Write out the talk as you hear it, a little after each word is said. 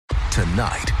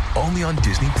tonight, only on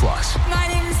Disney Plus. My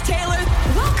name is Taylor.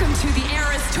 Welcome to the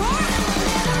Eras Tour.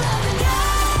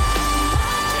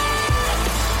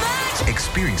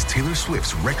 Experience Taylor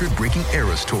Swift's record-breaking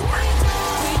Eras Tour.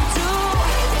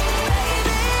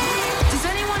 Does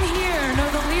anyone here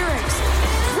know the lyrics?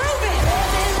 Prove it!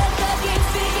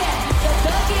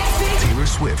 Taylor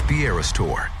Swift The Eras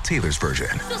Tour, Taylor's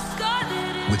version,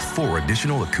 with 4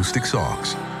 additional acoustic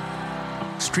songs.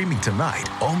 Streaming tonight,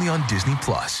 only on Disney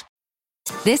Plus.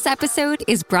 This episode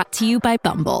is brought to you by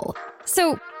Bumble.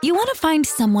 So, you want to find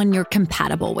someone you're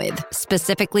compatible with,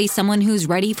 specifically someone who's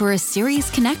ready for a serious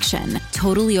connection,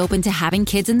 totally open to having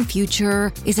kids in the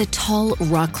future, is a tall,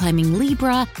 rock-climbing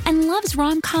Libra, and loves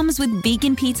rom-coms with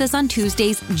vegan pizzas on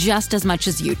Tuesdays just as much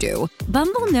as you do.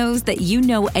 Bumble knows that you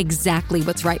know exactly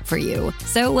what's right for you.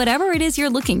 So whatever it is you're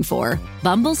looking for,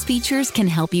 Bumble's features can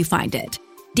help you find it.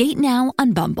 Date now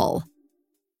on Bumble.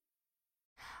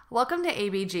 Welcome to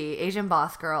ABG, Asian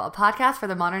Boss Girl, a podcast for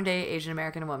the modern-day Asian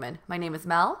American woman. My name is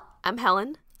Mel. I'm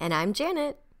Helen. And I'm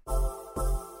Janet.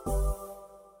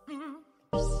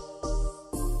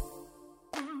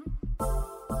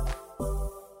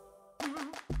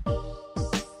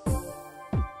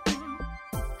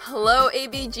 Hello,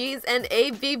 ABGs and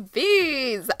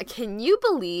ABBs! Can you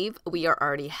believe we are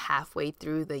already halfway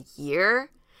through the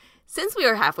year? Since we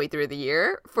are halfway through the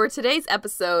year, for today's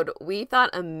episode, we thought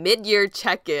a mid-year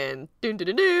check-in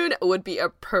would be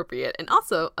appropriate and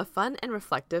also a fun and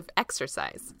reflective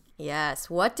exercise. Yes,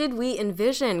 what did we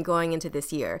envision going into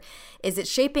this year? Is it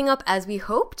shaping up as we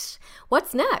hoped?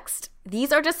 What's next?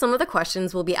 These are just some of the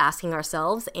questions we'll be asking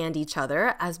ourselves and each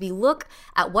other as we look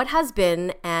at what has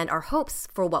been and our hopes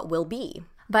for what will be.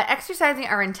 By exercising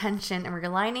our intention and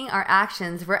realigning our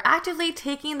actions, we're actively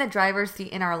taking the driver's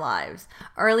seat in our lives,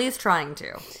 or at least trying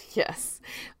to. Yes.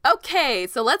 Okay,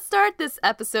 so let's start this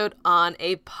episode on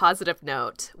a positive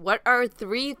note. What are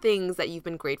 3 things that you've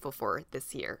been grateful for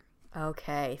this year?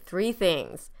 Okay, 3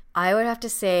 things. I would have to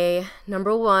say,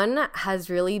 number 1 has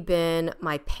really been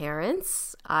my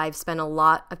parents. I've spent a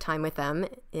lot of time with them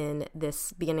in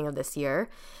this beginning of this year.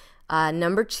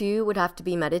 Number 2 would have to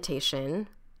be meditation.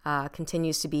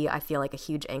 Continues to be, I feel like, a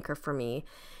huge anchor for me.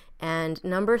 And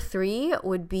number 3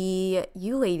 would be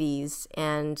you ladies,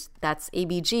 and that's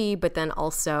ABG, but then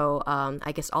also,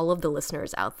 I guess, all of the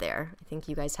listeners out there. I think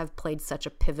you guys have played such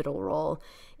a pivotal role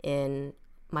in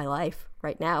my life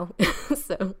right now.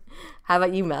 So how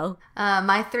about you, Mel?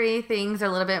 My 3 things are a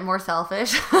little bit more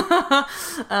selfish.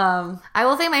 I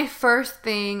will say my first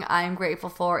thing I'm grateful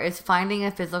for is finding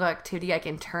a physical activity I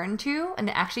can turn to and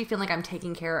actually feel like I'm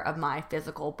taking care of my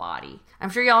physical body. I'm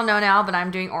sure y'all know now, but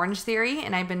I'm doing Orange Theory,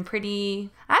 and I haven't been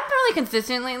really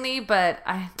consistent lately, but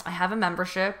I have a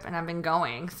membership and I've been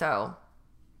going, so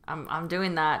I'm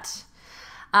doing that.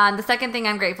 The second thing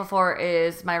I'm grateful for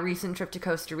is my recent trip to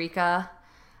Costa Rica.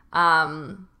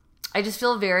 I just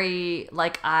feel very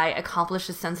like I accomplished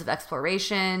a sense of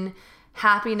exploration,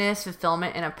 happiness,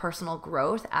 fulfillment, and a personal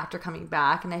growth after coming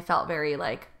back. And I felt very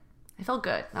I felt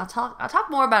good. And I'll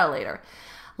talk more about it later.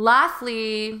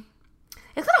 Lastly,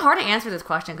 it's kind of hard to answer this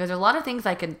question because there's a lot of things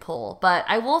I can pull, but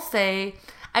I will say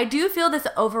I do feel this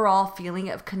overall feeling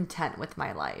of content with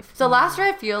my life. So last year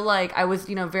I feel like I was,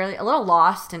 a little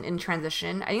lost and in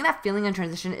transition. I think that feeling in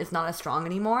transition is not as strong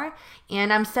anymore.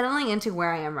 And I'm settling into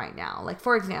where I am right now. Like,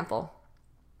 for example,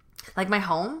 like my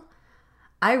home,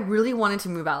 I really wanted to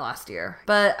move out last year.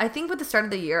 But I think with the start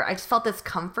of the year, I just felt this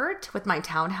comfort with my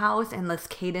townhouse and this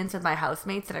cadence with my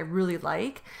housemates that I really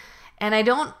like. And I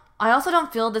also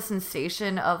don't feel the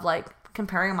sensation of like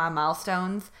comparing my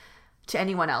milestones to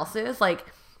anyone else's. Like,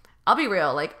 I'll be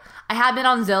real, like, I have been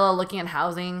on Zillow looking at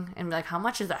housing and like, how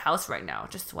much is a house right now?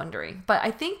 Just wondering. But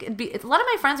I think a lot of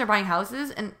my friends are buying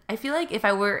houses, and I feel like if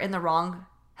I were in the wrong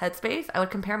headspace, I would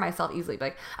compare myself easily.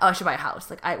 Like, oh, I should buy a house.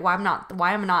 Like, why am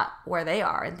I not where they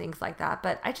are and things like that.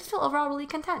 But I just feel overall really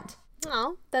content.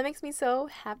 Oh, that makes me so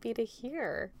happy to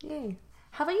hear. Yay.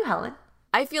 How about you, Helen?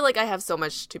 I feel like I have so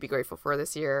much to be grateful for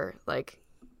this year. Like,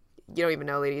 you don't even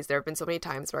know, ladies, there have been so many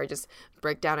times where I just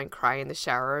break down and cry in the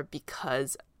shower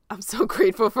because I'm so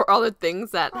grateful for all the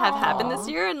things that have happened this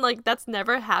year. And like, that's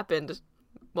never happened.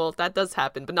 Well, that does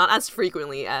happen, but not as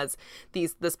frequently as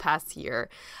this past year.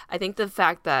 I think the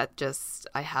fact that just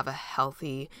I have a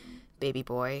healthy baby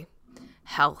boy,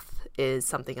 health is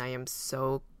something I am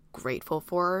so grateful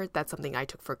for. That's something I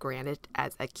took for granted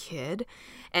as a kid.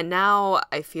 And now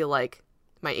I feel like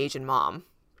my Asian mom,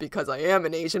 because I am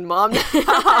an Asian mom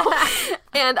now,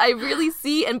 And I really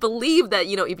see and believe that,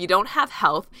 if you don't have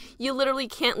health, you literally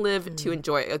can't live to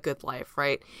enjoy a good life,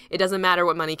 right? It doesn't matter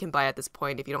what money can buy at this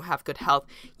point. If you don't have good health,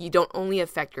 you don't only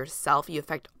affect yourself, you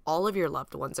affect all of your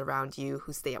loved ones around you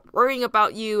who stay up worrying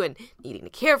about you and needing to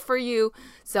care for you.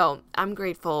 So I'm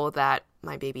grateful that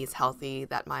my baby is healthy,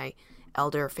 that my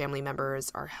elder family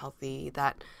members are healthy,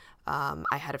 that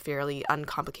I had a fairly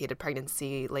uncomplicated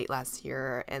pregnancy late last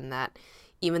year, and that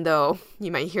even though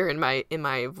you might hear in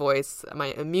my voice, my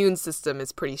immune system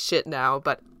is pretty shit now,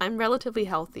 but I'm relatively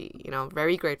healthy,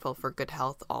 very grateful for good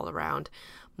health all around,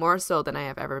 more so than I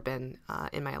have ever been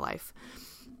in my life.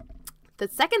 The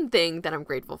second thing that I'm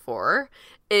grateful for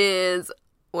is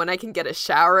when I can get a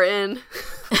shower in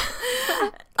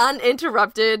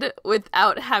uninterrupted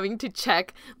without having to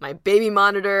check my baby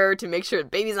monitor to make sure the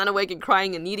baby's not awake and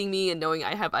crying and needing me, and knowing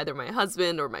I have either my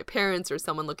husband or my parents or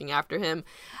someone looking after him.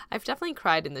 I've definitely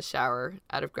cried in the shower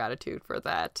out of gratitude for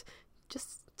that.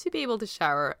 Just to be able to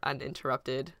shower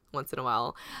uninterrupted once in a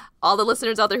while. All the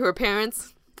listeners out there who are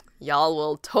parents, y'all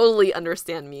will totally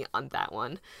understand me on that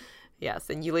one.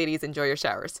 Yes, and you ladies enjoy your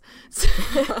showers.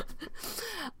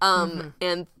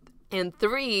 And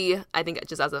three, I think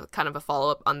just as a kind of a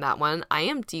follow-up on that one, I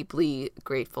am deeply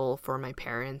grateful for my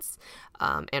parents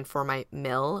and for my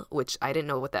MIL, which I didn't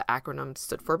know what the acronym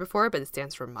stood for before, but it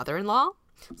stands for mother-in-law.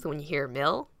 So when you hear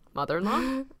MIL,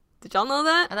 mother-in-law, did y'all know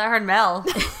that? I thought I heard Mel.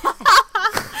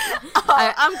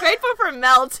 I'm grateful for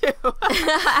Mel, too.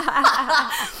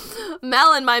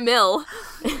 Mel and my MIL.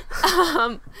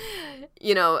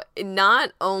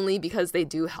 Not only because they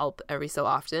do help every so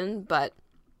often, but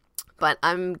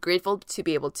I'm grateful to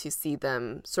be able to see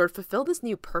them sort of fulfill this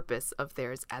new purpose of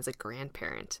theirs as a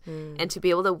grandparent, and to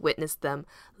be able to witness them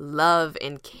love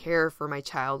and care for my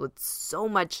child with so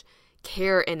much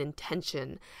care and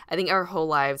intention. I think our whole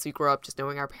lives we grow up just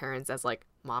knowing our parents as like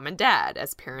mom and dad,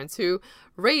 as parents who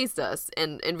raised us,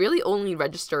 and really only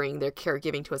registering their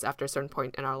caregiving to us after a certain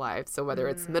point in our lives. So whether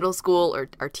it's middle school or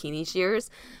our teenage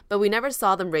years, but we never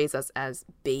saw them raise us as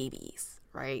babies.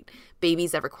 Right?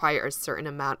 Babies that require a certain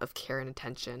amount of care and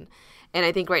attention. And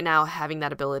I think right now having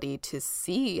that ability to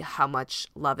see how much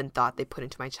love and thought they put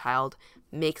into my child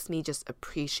makes me just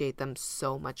appreciate them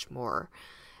so much more.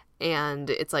 And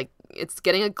it's like, it's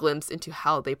getting a glimpse into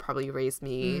how they probably raised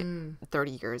me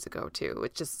 30 years ago too.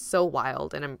 It's just so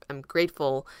wild. And I'm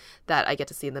grateful that I get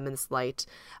to see them in this light.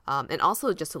 And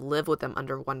also just to live with them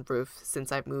under one roof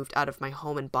since I've moved out of my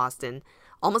home in Boston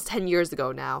almost 10 years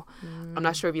ago now. I'm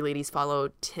not sure if you ladies follow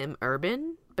Tim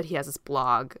Urban, but he has this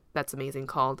blog that's amazing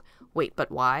called Wait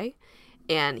But Why?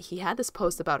 And he had this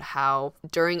post about how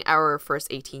during our first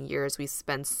 18 years, we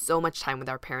spend so much time with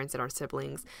our parents and our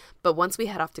siblings. But once we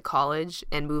head off to college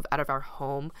and move out of our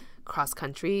home cross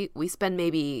country, we spend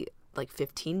maybe like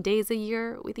 15 days a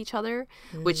year with each other,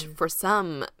 which for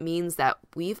some means that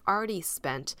we've already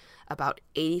spent about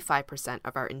 85%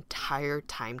 of our entire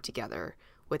time together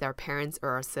with our parents or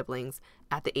our siblings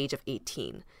at the age of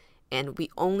 18. And we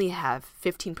only have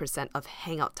 15% of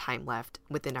hangout time left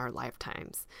within our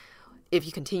lifetimes if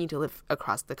you continue to live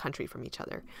across the country from each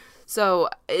other. So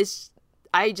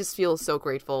I just feel so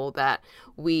grateful that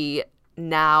we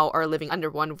now are living under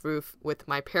one roof with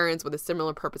my parents with a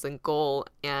similar purpose and goal.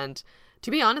 And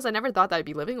to be honest, I never thought that I'd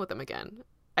be living with them again.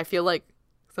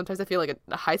 Sometimes I feel like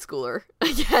a high schooler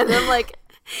again. I'm like,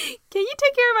 can you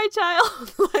take care of my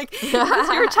child? Like, is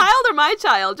your child or my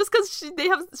child? Just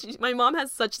because my mom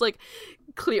has such like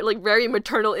clear, like very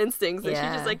maternal instincts, and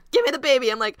she's just like, give me the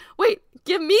baby. I'm like, wait,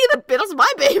 give me the bit of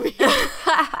my baby.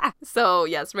 So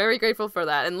yes, very grateful for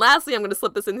that. And lastly, I'm going to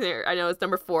slip this in here. I know it's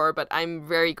number 4, but I'm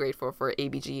very grateful for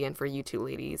ABG and for you two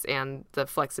ladies and the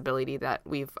flexibility that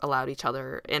we've allowed each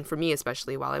other, and for me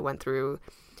especially while I went through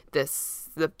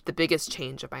the biggest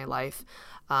change of my life.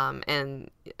 And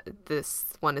this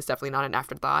one is definitely not an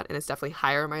afterthought, and it's definitely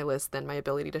higher on my list than my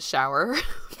ability to shower.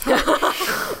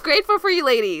 Grateful for you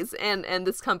ladies and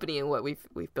this company and what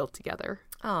we've built together.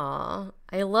 Aw,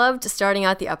 I loved starting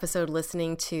out the episode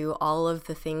listening to all of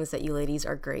the things that you ladies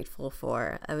are grateful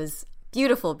for. It was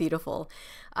beautiful, beautiful.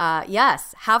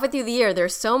 Yes, halfway through the year,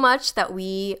 there's so much that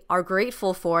we are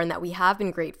grateful for and that we have been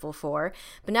grateful for.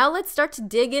 But now let's start to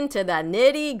dig into that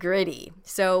nitty gritty.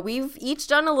 So we've each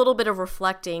done a little bit of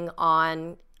reflecting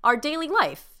on our daily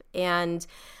life. And,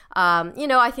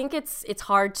 I think it's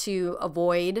hard to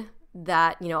avoid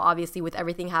that, obviously with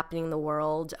everything happening in the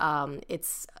world,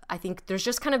 I think there's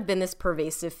just kind of been this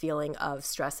pervasive feeling of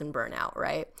stress and burnout,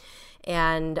 right?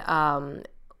 And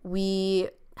we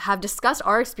have discussed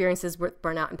our experiences with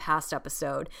burnout in past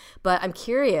episode, but I'm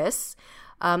curious,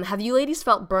 have you ladies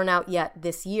felt burnout yet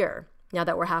this year, now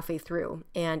that we're halfway through?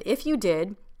 And if you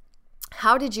did,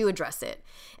 How did you address it?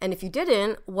 And if you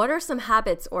didn't, what are some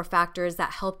habits or factors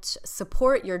that helped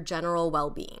support your general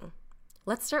well-being?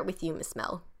 Let's start with you, Miss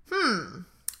Mel.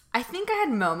 I think I had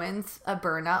moments of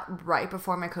burnout right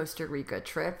before my Costa Rica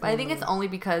trip. I think it's only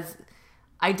because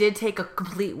I did take a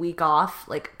complete week off,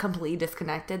 like completely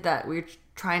disconnected, that we were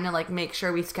trying to like make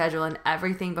sure we schedule in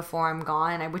everything before I'm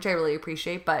gone, which I really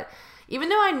appreciate. But even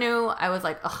though I knew I was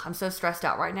like, ugh, I'm so stressed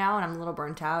out right now and I'm a little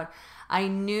burnt out, I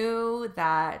knew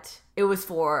that it was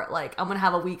for like, I'm going to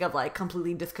have a week of like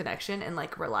completely disconnection and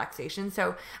like relaxation.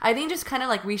 So I think just kind of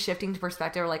like reshifting to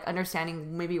perspective or like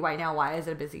understanding maybe right now, why is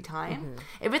it a busy time?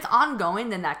 If it's ongoing,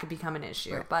 then that could become an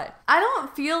issue. Right. But I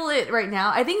don't feel it right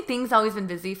now. I think things always been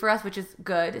busy for us, which is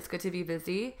good. It's good to be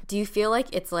busy. Do you feel like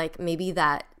it's like maybe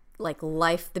that like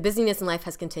life, the busyness in life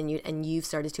has continued and you've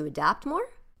started to adapt more?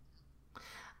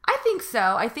 I think so.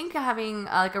 I think having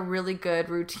like a really good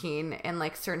routine and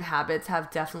like certain habits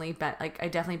have definitely been like, I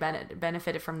definitely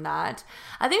benefited from that.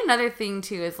 I think another thing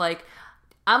too is like,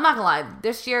 I'm not gonna lie,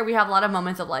 this year we have a lot of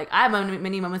moments of like, I have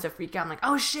many moments of freak out. I'm like,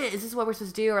 oh shit, is this what we're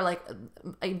supposed to do? Or like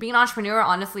being an entrepreneur,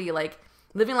 honestly, like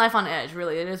living life on edge,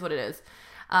 really, it is what it is.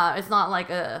 It's not like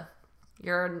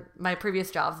my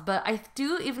previous jobs, but I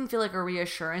do even feel like a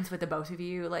reassurance with the both of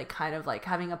you, like kind of like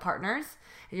having a partners.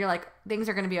 You're like, things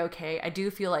are going to be okay. I do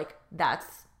feel like that's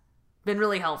been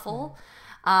really helpful.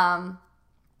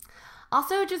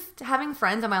 Also, just having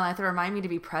friends in my life that remind me to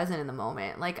be present in the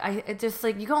moment. Like, it just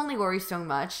like, you can only worry so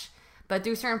much, but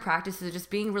through certain practices, just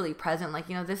being really present, like,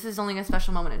 you know, this is only a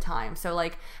special moment in time. So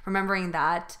like remembering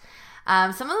that.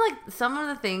 Some of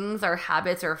the things or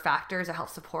habits or factors that help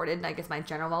support it, and I guess my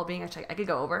general well-being, which I could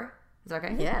go over. Is that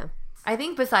okay? Yeah. I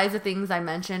think besides the things I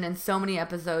mentioned in so many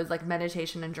episodes, like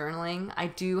meditation and journaling, I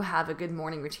do have a good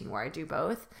morning routine where I do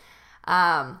both.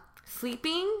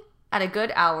 Sleeping at a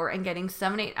good hour and getting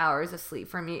 7-8 hours of sleep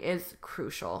for me is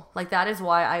crucial. Like that is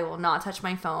why I will not touch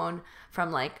my phone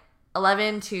from like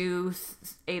 11 to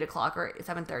 8 o'clock or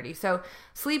 7:30. So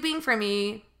sleeping for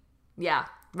me, yeah,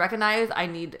 recognize I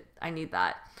need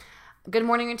that. Good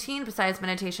morning routine besides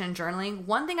meditation and journaling.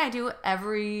 One thing I do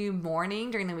every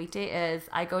morning during the weekday is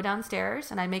I go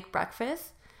downstairs and I make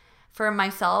breakfast for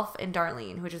myself and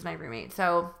Darlene, which is my roommate.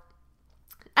 So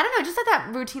I don't know, just like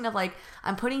that routine of like,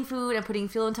 I'm putting food and putting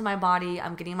fuel into my body.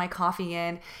 I'm getting my coffee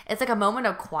in. It's like a moment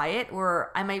of quiet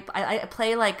where I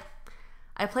play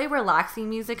relaxing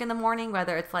music in the morning,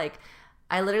 whether it's like,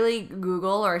 I literally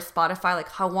Google or Spotify like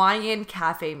Hawaiian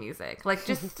cafe music. Like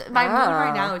just my mood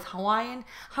right now is Hawaiian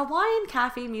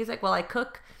cafe music while I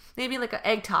cook maybe like an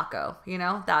egg taco, you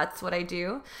know? That's what I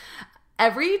do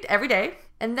every day.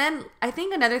 And then I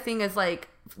think another thing is like,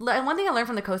 one thing I learned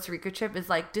from the Costa Rica trip is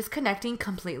like disconnecting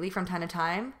completely from time to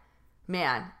time.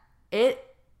 Man, it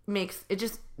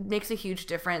just makes a huge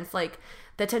difference. Like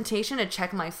the temptation to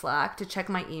check my Slack, to check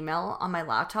my email on my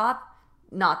laptop,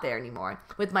 not there anymore.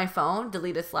 With my phone,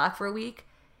 deleted Slack for a week,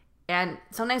 and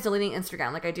sometimes deleting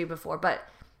Instagram like I do before. But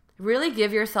really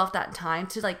give yourself that time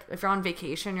to like, if you're on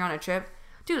vacation, you're on a trip,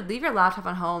 dude, leave your laptop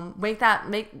at home. Figure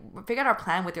out our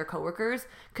plan with your coworkers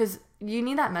because you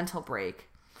need that mental break.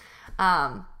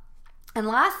 And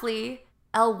lastly,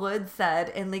 Elle Wood said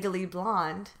in Legally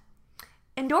Blonde,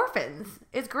 endorphins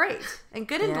is great, and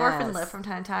good endorphin lift from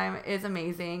time to time is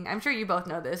amazing. I'm sure you both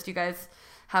know this. You guys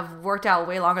have worked out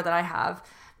way longer than I have,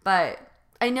 but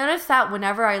I noticed that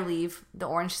whenever I leave the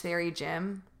Orange Theory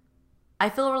gym, I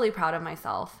feel really proud of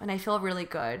myself and I feel really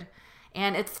good.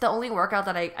 And it's the only workout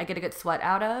that I get a good sweat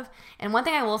out of. And one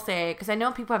thing I will say, because I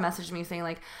know people have messaged me saying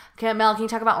like, okay, Mel, can you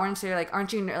talk about Orange Theory? Like,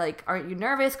 aren't you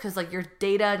nervous because like your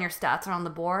data and your stats are on the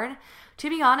board? To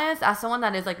be honest, as someone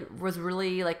that was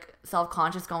really like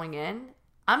self-conscious going in,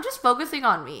 I'm just focusing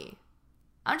on me.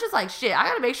 I'm just like, shit, I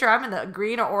gotta make sure I'm in the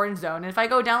green or orange zone. And if I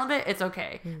go down a bit, it's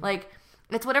okay. Like,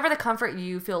 it's whatever the comfort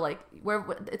you feel like, where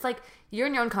it's like you're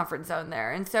in your own comfort zone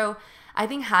there. And so I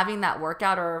think having that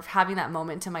workout or having that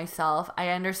moment to myself, I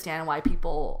understand why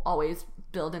people always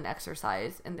build an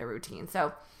exercise in their routine.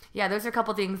 So yeah, those are a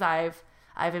couple things I've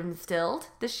instilled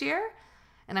this year,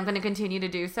 and I'm going to continue to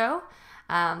do so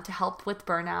to help with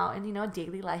burnout and, you know,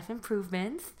 daily life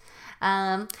improvements.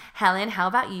 Helen, how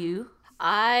about you?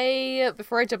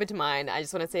 Before I jump into mine, I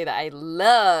just want to say that I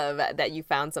love that you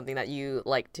found something that you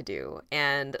like to do.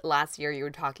 And last year you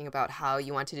were talking about how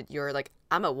you're like,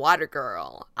 I'm a water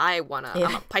girl. I'm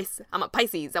a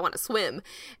Pisces. I want to swim.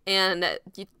 And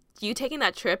you taking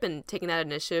that trip and taking that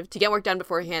initiative to get work done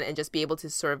beforehand and just be able to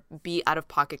sort of be out of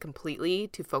pocket completely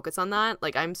to focus on that,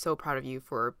 like, I'm so proud of you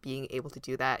for being able to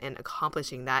do that and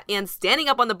accomplishing that and standing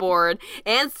up on the board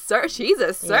and she's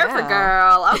a surfer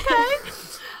girl. Okay.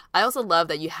 I also love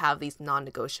that you have these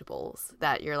non-negotiables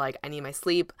that you're like, I need my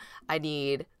sleep.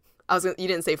 You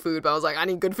didn't say food, but I was like, I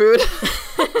need good food.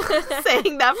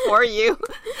 Saying that for you.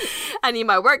 I need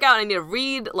my workout. I need to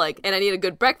read, and I need a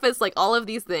good breakfast. Like, all of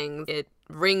these things, it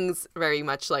rings very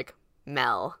much like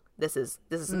Mel. This is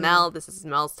Mel. This is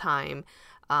Mel's time.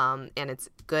 And it's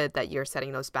good that you're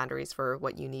setting those boundaries for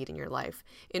what you need in your life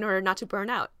in order not to burn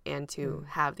out and to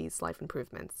have these life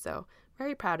improvements. So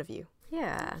very proud of you.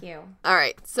 Yeah. Thank you. All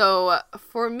right. So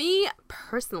for me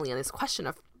personally, on this question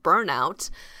of burnout,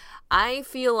 I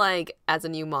feel like as a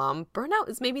new mom, burnout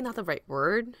is maybe not the right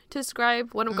word to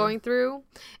describe what I'm going through.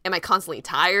 Am I constantly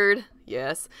tired?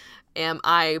 Yes. Am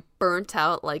I burnt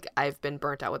out like I've been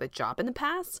burnt out with a job in the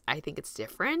past? I think it's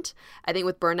different. I think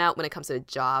with burnout, when it comes to a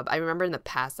job, I remember in the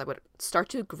past I would start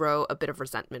to grow a bit of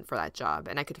resentment for that job.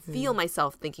 And I could feel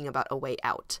myself thinking about a way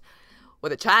out.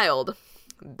 With a child,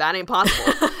 that ain't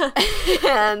possible.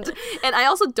 and I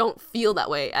also don't feel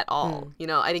that way at all. You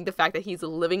know, I think the fact that he's a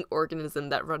living organism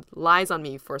that relies on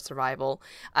me for survival,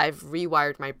 I've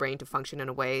rewired my brain to function in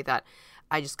a way that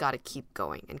I just got to keep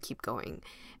going and keep going.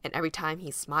 And every time he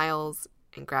smiles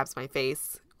and grabs my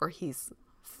face, or he's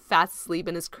fast asleep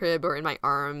in his crib or in my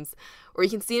arms, or you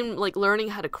can see him like learning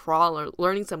how to crawl or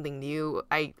learning something new,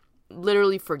 I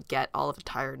literally forget all of the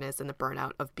tiredness and the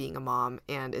burnout of being a mom.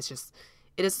 And it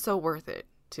is so worth it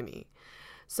to me.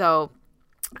 So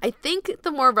I think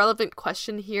the more relevant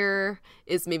question here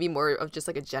is maybe more of just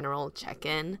like a general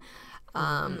check-in.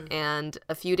 And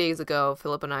a few days ago,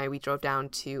 Philip and I, we drove down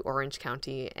to Orange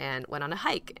County and went on a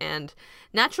hike. And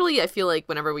naturally, I feel like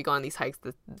whenever we go on these hikes,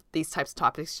 these types of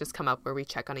topics just come up where we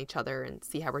check on each other and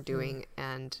see how we're doing,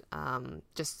 and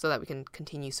just so that we can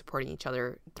continue supporting each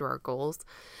other through our goals.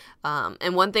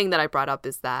 And one thing that I brought up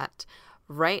is that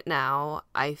right now,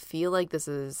 I feel like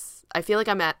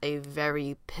I'm at a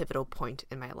very pivotal point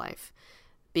in my life.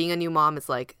 Being a new mom is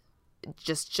like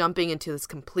just jumping into this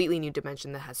completely new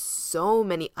dimension that has so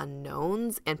many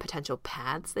unknowns and potential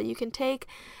paths that you can take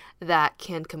that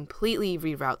can completely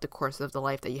reroute the course of the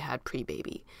life that you had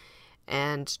pre-baby.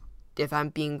 And if I'm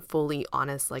being fully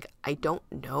honest, like, I don't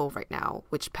know right now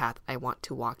which path I want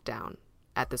to walk down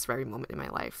at this very moment in my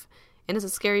life. And it's a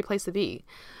scary place to be.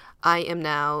 I am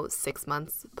now 6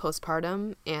 months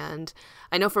postpartum, and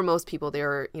I know for most people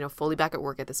they're, fully back at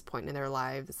work at this point in their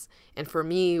lives. And for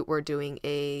me, we're doing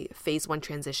a phase 1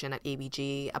 transition at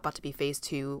ABG, about to be phase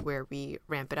 2, where we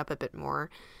ramp it up a bit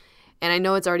more. And I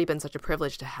know it's already been such a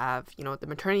privilege to have, the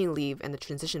maternity leave and the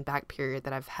transition back period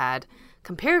that I've had,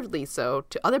 comparatively so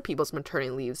to other people's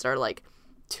maternity leaves that are like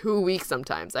 2 weeks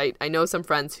sometimes. I know some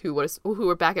friends who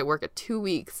were back at work at 2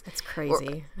 weeks. That's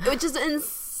crazy. Which is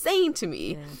insane to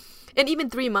me. Yeah. And even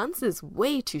 3 months is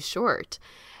way too short.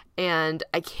 And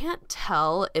I can't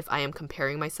tell if I am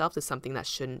comparing myself to something that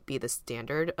shouldn't be the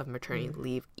standard of maternity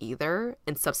leave either,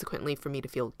 and subsequently for me to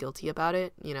feel guilty about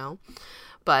it,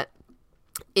 But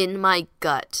in my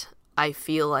gut, I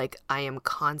feel like I am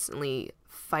constantly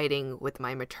fighting with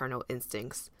my maternal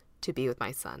instincts to be with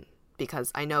my son,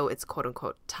 because I know it's quote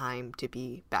unquote time to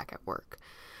be back at work.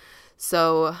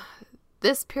 So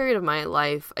this period of my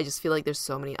life, I just feel like there's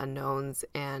so many unknowns,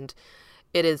 and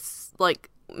it is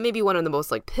like maybe one of the most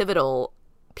like pivotal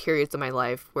periods of my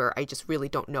life where I just really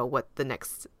don't know what the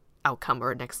next outcome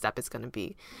or next step is going to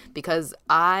be, because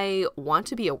I want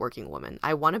to be a working woman.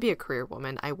 I want to be a career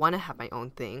woman. I want to have my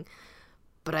own thing,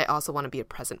 but I also want to be a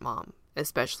present mom,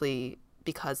 especially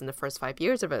because in the first 5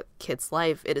 years of a kid's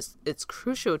life, it's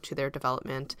crucial to their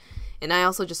development. And I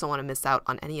also just don't want to miss out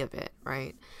on any of it.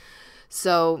 Right.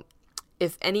 So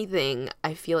if anything,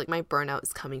 I feel like my burnout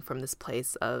is coming from this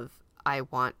place of I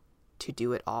want to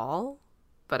do it all,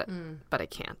 but I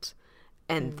can't.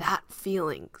 And that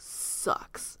feeling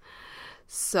sucks.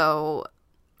 So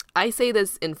I say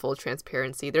this in full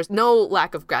transparency. There's no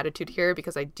lack of gratitude here,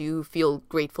 because I do feel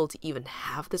grateful to even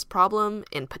have this problem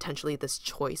and potentially this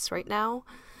choice right now.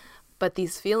 But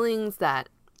these feelings that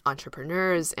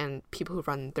entrepreneurs and people who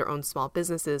run their own small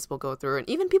businesses will go through, and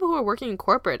even people who are working in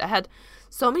corporate. I had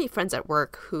so many friends at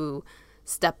work who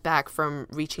stepped back from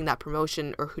reaching that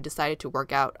promotion, or who decided to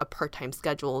work out a part-time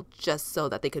schedule just so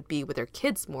that they could be with their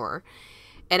kids more.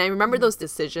 And I remember those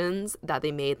decisions that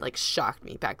they made like shocked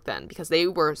me back then, because they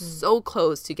were so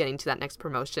close to getting to that next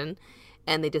promotion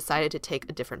and they decided to take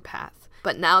a different path.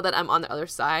 But now that I'm on the other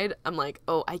side, I'm like,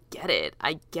 oh, I get it.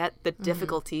 I get the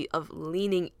difficulty of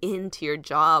leaning into your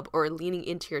job or leaning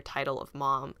into your title of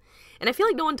mom. And I feel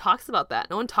like no one talks about that.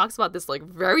 No one talks about this like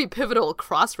very pivotal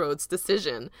crossroads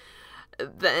decision.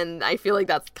 Then I feel like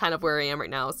that's kind of where I am right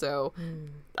now. So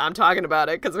I'm talking about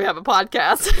it because we have a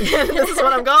podcast and this is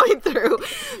what I'm going through.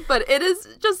 But it is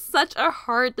just such a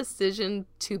hard decision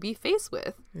to be faced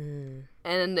with.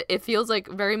 And it feels like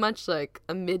very much like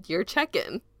a mid-year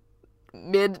check-in,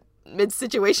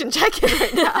 mid-situation check-in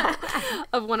right now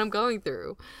of what I'm going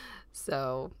through.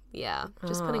 So yeah,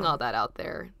 just putting all that out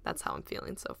there. That's how I'm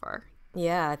feeling so far.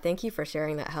 Yeah, thank you for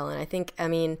sharing that, Helen. I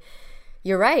mean,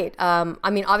 you're right.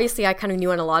 I mean, obviously, I kind of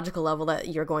knew on a logical level that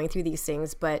you're going through these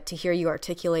things, but to hear you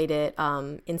articulate it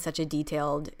in such a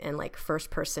detailed and like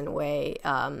first-person way,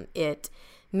 it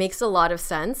makes a lot of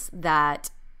sense that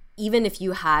even if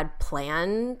you had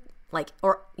planned, like,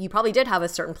 or you probably did have a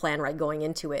certain plan right going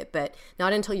into it, but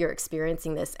not until you're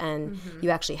experiencing this and you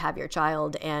actually have your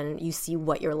child and you see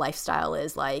what your lifestyle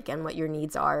is like and what your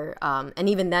needs are. And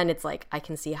even then, it's like I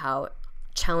can see how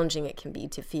challenging it can be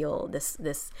to feel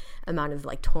this amount of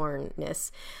like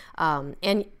tornness.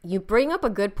 And you bring up a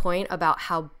good point about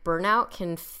how burnout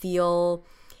can feel.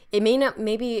 It may not,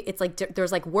 maybe it's like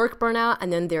there's like work burnout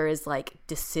and then there is like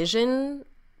decision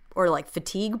or like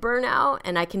fatigue burnout.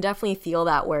 And I can definitely feel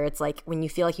that, where it's like when you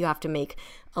feel like you have to make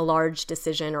a large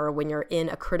decision or when you're in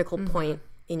a critical point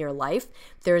in your life,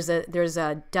 there's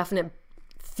a definite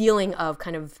feeling of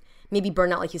kind of, maybe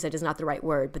burnout, like you said, is not the right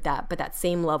word, but that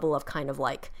same level of kind of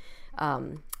like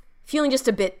feeling just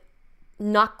a bit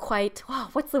not quite,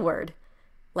 what's the word?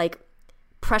 Like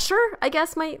pressure, I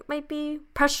guess might be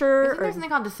pressure. I think there's something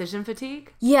called decision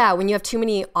fatigue. Yeah, when you have too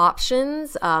many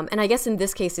options. And I guess in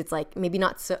this case, it's like maybe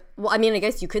not so, well, I mean, I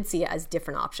guess you could see it as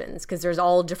different options because there's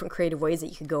all different creative ways that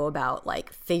you could go about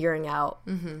like figuring out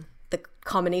the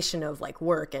combination of like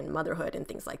work and motherhood and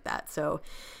things like that. So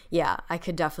yeah, I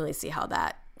could definitely see how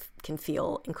that can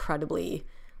feel incredibly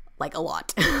like a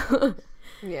lot.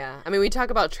 Yeah. I mean, we talk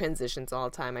about transitions all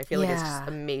the time. I feel like it's just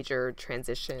a major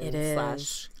transition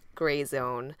 / gray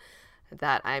zone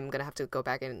that I'm going to have to go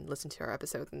back and listen to our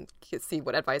episode and see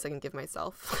what advice I can give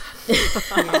myself.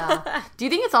 Yeah. Do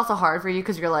you think it's also hard for you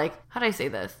because you're like, how do I say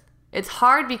this? It's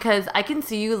hard because I can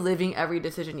see you living every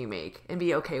decision you make and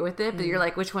be okay with it, but you're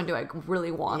like, which one do I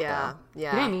really want? Yeah, though?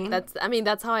 yeah. You know what I mean?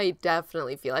 That's how I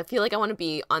definitely feel. I feel like I want to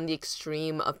be on the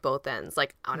extreme of both ends.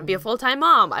 Like, I want to be a full-time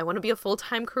mom. I want to be a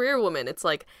full-time career woman. It's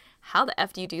like, how the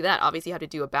F do you do that? Obviously, you have to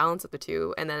do a balance of the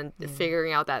two, and then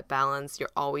figuring out that balance, you're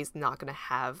always not going to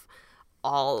have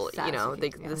all, you know,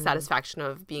 the satisfaction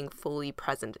of being fully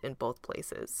present in both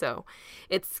places. So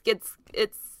it's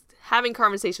having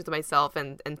conversations with myself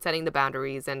and setting the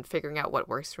boundaries and figuring out what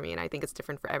works for me. And I think it's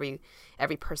different for every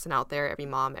person out there, every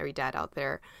mom, every dad out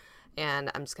there.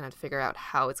 And I'm just going to have to figure out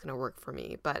how it's going to work for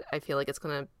me. But I feel like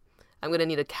I'm going to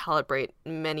need to calibrate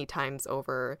many times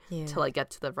over till I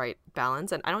get to the right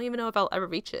balance. And I don't even know if I'll ever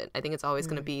reach it. I think it's always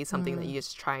going to be something that you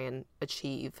just try and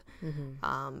achieve.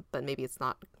 But maybe it's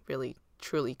not really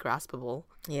truly graspable.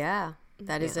 Yeah.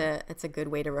 It's a good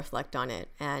way to reflect on it.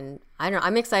 And I don't know,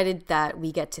 I'm excited that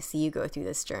we get to see you go through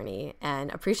this journey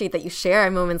and appreciate that you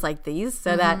share moments like these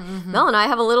so that Mel and I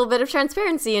have a little bit of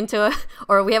transparency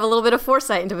or we have a little bit of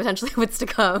foresight into potentially what's to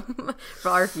come for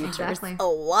our futures. Exactly. A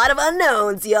lot of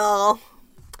unknowns, y'all.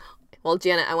 Well,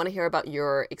 Janet, I want to hear about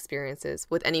your experiences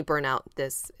with any burnout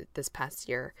this past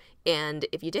year. And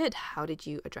if you did, how did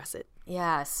you address it?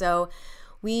 Yeah, so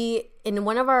in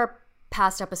one of our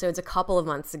past episodes a couple of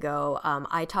months ago,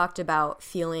 I talked about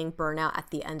feeling burnout at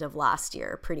the end of last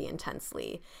year pretty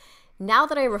intensely. Now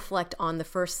that I reflect on the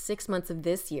first 6 months of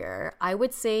this year, I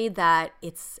would say that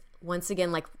it's, once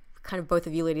again, like kind of both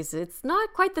of you ladies, it's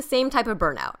not quite the same type of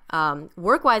burnout.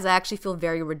 Work-wise, I actually feel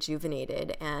very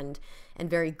rejuvenated and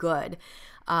very good.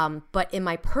 But in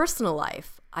my personal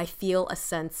life, I feel a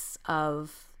sense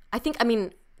of,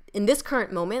 in this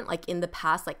current moment, like in the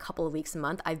past like couple of weeks, a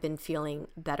month, I've been feeling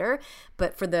better.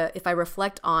 But if I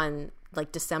reflect on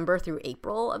like December through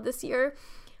April of this year,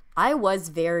 I was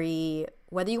very,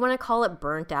 whether you want to call it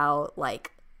burnt out,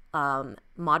 like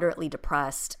moderately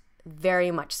depressed,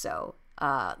 very much so.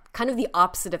 Kind of the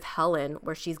opposite of Helen,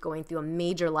 where she's going through a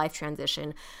major life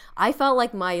transition. I felt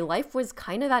like my life was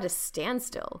kind of at a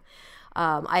standstill.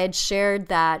 I had shared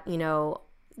that,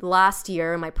 last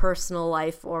year, my personal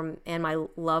life and my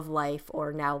love life,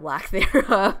 or now lack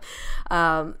thereof,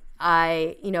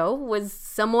 I, was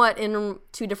somewhat in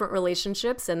 2 different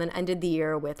relationships and then ended the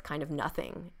year with kind of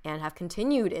nothing, and have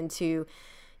continued into,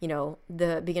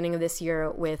 the beginning of this year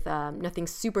with nothing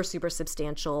super, super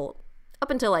substantial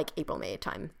up until like April, May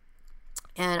time.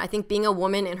 And I think being a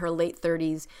woman in her late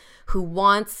 30s who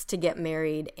wants to get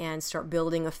married and start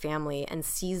building a family and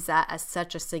sees that as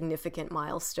such a significant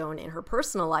milestone in her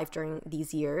personal life during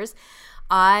these years,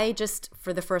 I just,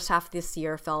 for the first half of this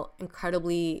year, felt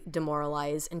incredibly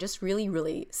demoralized and just really,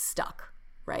 really stuck,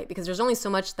 right? Because there's only so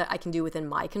much that I can do within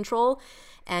my control.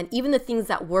 And even the things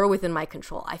that were within my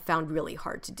control, I found really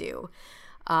hard to do.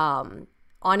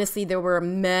 Honestly, there were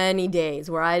many days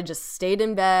where I just stayed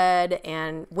in bed,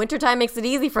 and wintertime makes it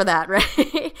easy for that, right?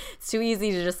 It's too easy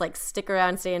to just like stick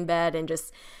around, stay in bed, and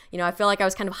just, I feel like I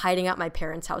was kind of hiding out my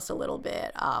parents' house a little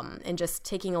bit, and just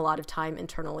taking a lot of time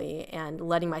internally and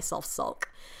letting myself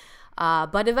sulk.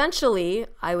 But eventually,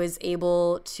 I was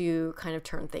able to kind of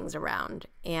turn things around,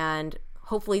 and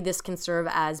hopefully this can serve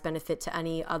as benefit to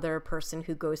any other person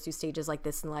who goes through stages like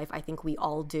this in life. I think we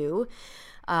all do.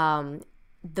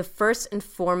 The first and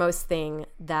foremost thing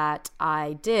that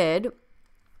I did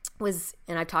was,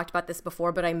 and I've talked about this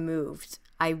before, but I moved.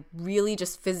 I really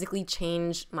just physically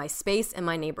changed my space and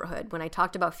my neighborhood. When I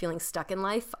talked about feeling stuck in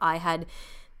life, I had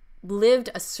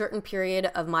lived a certain period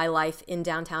of my life in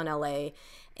downtown LA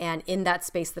and in that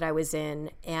space that I was in.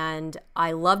 And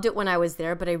I loved it when I was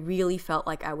there, but I really felt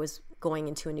like I was going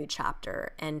into a new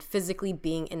chapter, and physically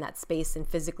being in that space and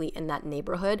physically in that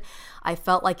neighborhood, I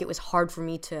felt like it was hard for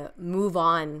me to move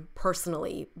on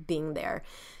personally being there.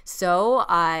 So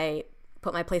I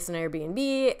put my place in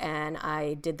Airbnb and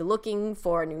I did the looking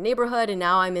for a new neighborhood, and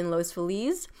now I'm in Los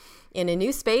Feliz in a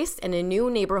new space in a new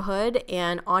neighborhood.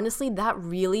 And honestly, that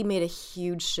really made a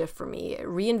huge shift for me. It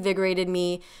reinvigorated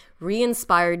me,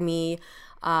 re-inspired me.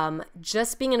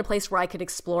 Just being in a place where I could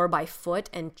explore by foot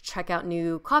and check out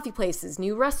new coffee places,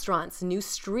 new restaurants, new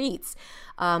streets.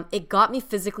 It got me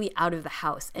physically out of the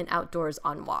house and outdoors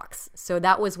on walks. So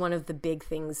that was one of the big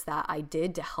things that I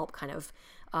did to help kind of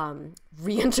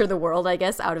re-enter the world, I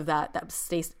guess, out of that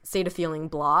state of feeling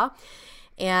blah.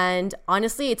 And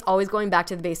honestly, it's always going back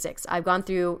to the basics. I've gone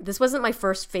through, this wasn't my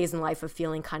first phase in life of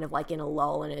feeling kind of like in a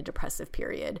lull in a depressive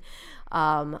period.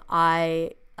 As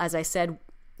I said,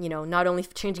 not only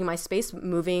changing my space,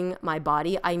 moving my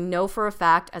body. I know for a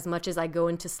fact, as much as I go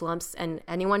into slumps, and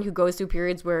anyone who goes through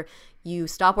periods where you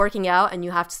stop working out and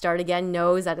you have to start again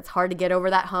knows that it's hard to get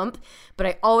over that hump. But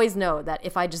I always know that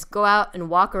if I just go out and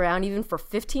walk around even for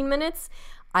 15 minutes,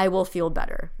 I will feel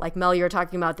better. Like Mel, you were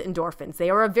talking about the endorphins. They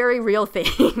are a very real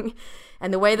thing.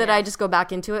 And the way that I just go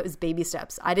back into it was baby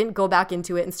steps. I didn't go back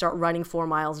into it and start running 4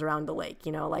 miles around the lake.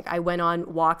 Like I went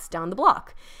on walks down the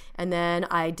block. And then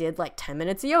I did like 10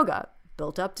 minutes of yoga,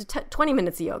 built up to 20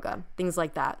 minutes of yoga, things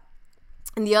like that.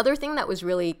 And the other thing that was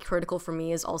really critical for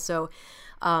me is also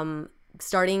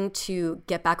starting to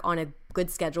get back on a good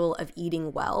schedule of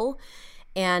eating well.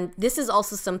 And this is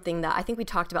also something that I think we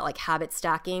talked about, like habit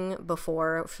stacking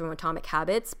before from Atomic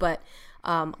Habits, but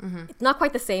it's not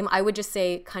quite the same. I would just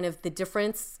say kind of the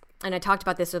difference, and I talked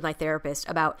about this with my therapist,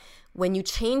 about when you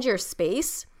change your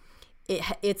space,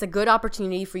 it's a good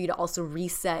opportunity for you to also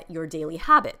reset your daily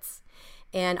habits.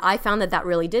 And I found that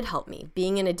really did help me.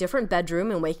 Being in a different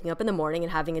bedroom and waking up in the morning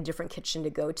and having a different kitchen to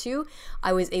go to,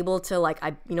 I was able to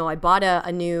I bought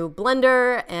a new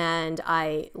blender, and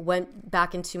I went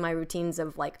back into my routines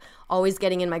of like always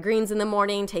getting in my greens in the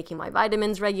morning, taking my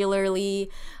vitamins regularly,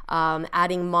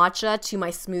 adding matcha to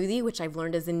my smoothie, which I've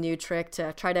learned is a new trick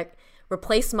to try to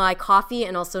replace my coffee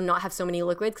and also not have so many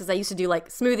liquids, because I used to do like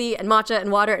smoothie and matcha and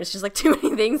water, and it's just like too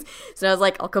many things. So I was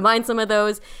like, I'll combine some of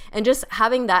those, and just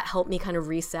having that help me kind of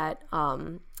reset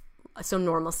some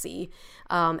normalcy.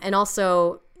 And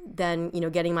also then,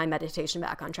 getting my meditation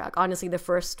back on track. Honestly, the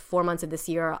first 4 months of this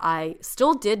year, I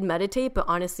still did meditate, but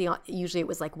honestly, usually it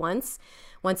was like once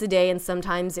a day. And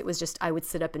sometimes it was just, I would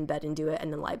sit up in bed and do it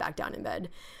and then lie back down in bed.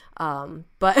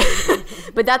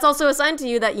 But that's also a sign to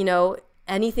you that,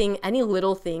 any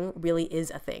little thing really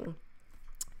is a thing.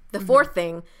 The fourth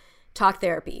thing, talk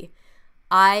therapy.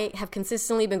 I have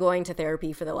consistently been going to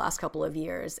therapy for the last couple of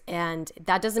years, and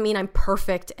that doesn't mean I'm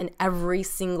perfect in every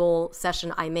single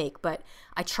session I make, but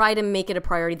I try to make it a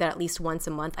priority that at least once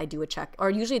a month I do a check, or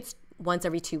usually it's once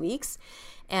every 2 weeks.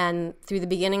 And through the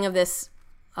beginning of this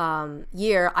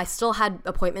year, I still had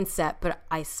appointments set, but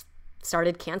I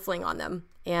started canceling on them.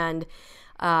 And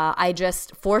I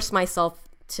just forced myself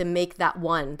to make that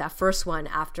first one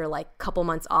after like a couple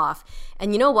months off.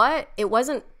 And you know what? It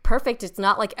wasn't perfect. It's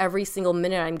not like every single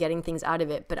minute I'm getting things out of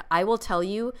it. But I will tell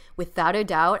you, without a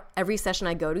doubt, every session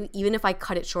I go to, even if I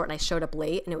cut it short and I showed up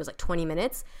late and it was like 20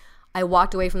 minutes, I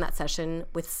walked away from that session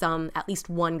with at least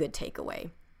one good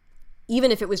takeaway,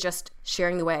 even if it was just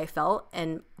sharing the way I felt.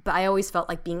 But I always felt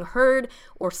like being heard,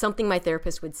 or something my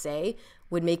therapist would say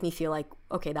would make me feel like,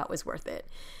 okay, that was worth it.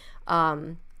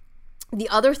 The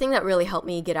other thing that really helped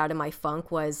me get out of my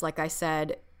funk was, like I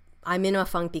said, I'm in a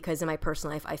funk because in my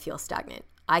personal life, I feel stagnant.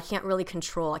 I can't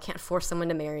force someone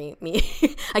to marry me.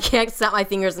 I can't snap my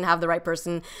fingers and have the right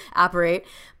person apparate.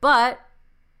 But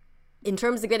in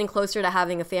terms of getting closer to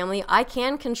having a family, I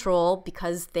can control,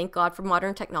 because thank God for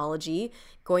modern technology,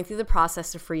 going through the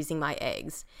process of freezing my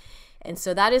eggs. And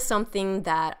so that is something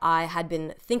that I had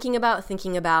been thinking about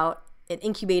and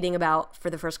incubating about for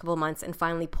the first couple of months, and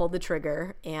finally pulled the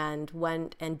trigger and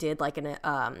went and did like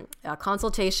a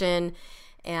consultation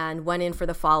and went in for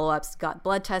the follow-ups, got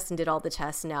blood tests and did all the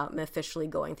tests. Now I'm officially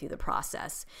going through the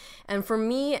process. And for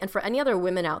me and for any other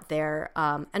women out there,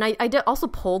 and I did also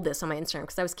polled this on my Instagram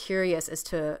because I was curious as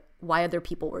to why other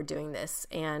people were doing this,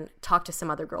 and talked to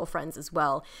some other girlfriends as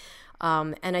well.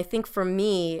 And I think for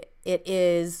me, it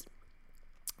is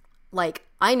like,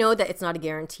 I know that it's not a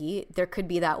guarantee. There could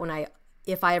be that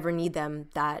if I ever need them,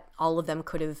 that all of them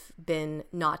could have been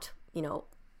not,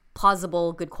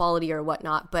 plausible, good quality or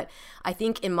whatnot. But I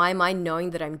think in my mind, knowing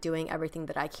that I'm doing everything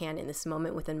that I can in this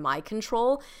moment within my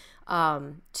control,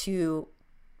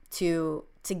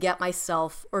 to get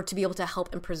myself, or to be able to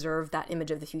help and preserve that image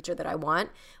of the future that I want,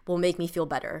 will make me feel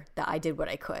better that I did what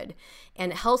I could.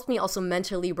 And it helps me also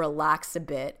mentally relax a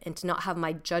bit, and to not have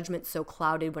my judgment so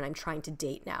clouded when I'm trying to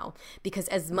date now. Because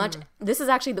this is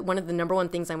actually one of the number one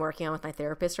things I'm working on with my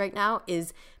therapist right now,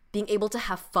 is being able to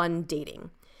have fun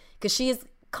dating. Because she is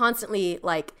constantly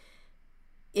like,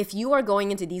 if you are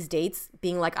going into these dates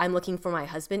being like, I'm looking for my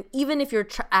husband, even if you're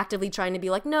actively trying to be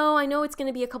like, no, I know it's going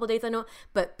to be a couple dates, I know,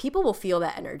 but people will feel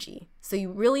that energy. So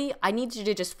I need you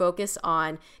to just focus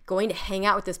on going to hang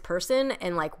out with this person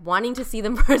and like wanting to see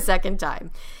them for a second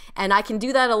time. And I can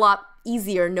do that a lot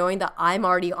easier knowing that I'm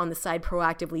already on the side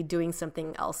proactively doing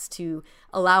something else to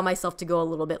allow myself to go a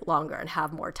little bit longer and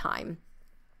have more time.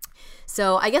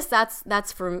 So I guess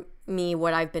that's for me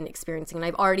what I've been experiencing. And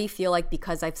I already feel like,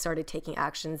 because I've started taking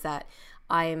actions, that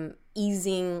I'm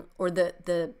easing, or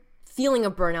the feeling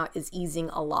of burnout is easing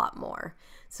a lot more.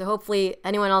 So hopefully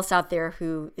anyone else out there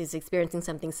who is experiencing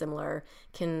something similar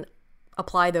can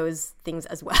apply those things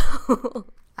as well.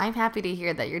 I'm happy to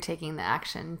hear that you're taking the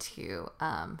action to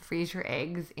freeze your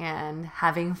eggs and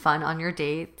having fun on your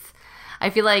dates. I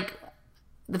feel like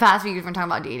the past few years we've been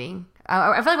talking about dating.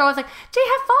 I feel like I was like, Jay,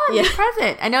 have fun, be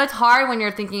present. I know it's hard when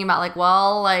you're thinking about like,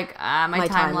 my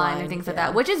timeline and things like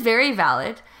that, which is very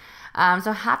valid.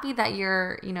 So happy that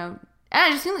you're, and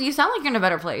I just feel like you sound like you're in a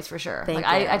better place for sure. Thank you.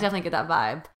 I definitely get that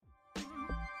vibe.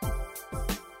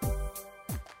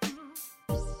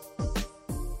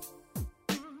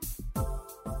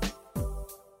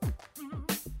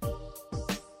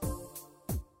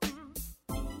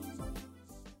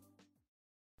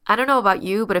 I don't know about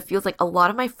you, but it feels like a lot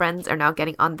of my friends are now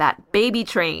getting on that baby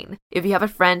train. If you have a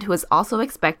friend who is also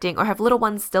expecting or have little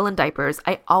ones still in diapers,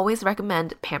 I always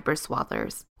recommend Pampers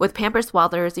Swaddlers. With Pampers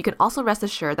Swaddlers, you can also rest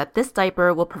assured that this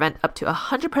diaper will prevent up to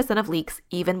 100% of leaks,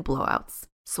 even blowouts.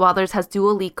 Swaddlers has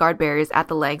dual leak guard barriers at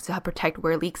the legs to help protect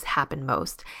where leaks happen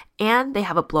most. And they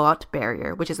have a blowout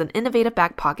barrier, which is an innovative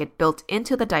back pocket built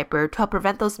into the diaper to help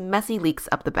prevent those messy leaks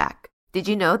up the back. Did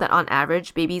you know that on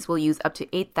average, babies will use up to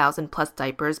 8,000 plus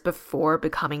diapers before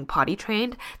becoming potty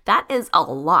trained? That is a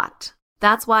lot.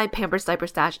 That's why Pampers Diaper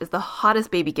Stash is the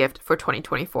hottest baby gift for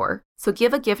 2024. So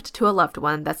give a gift to a loved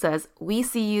one that says, we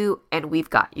see you and we've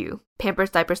got you. Pampers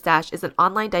Diaper Stash is an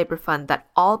online diaper fund that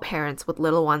all parents with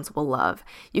little ones will love.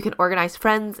 You can organize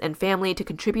friends and family to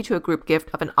contribute to a group gift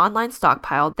of an online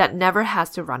stockpile that never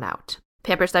has to run out.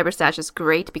 Pampers Diaper Stash is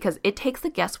great because it takes the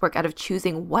guesswork out of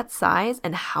choosing what size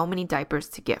and how many diapers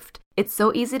to gift. It's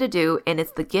so easy to do, and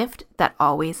it's the gift that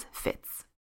always fits.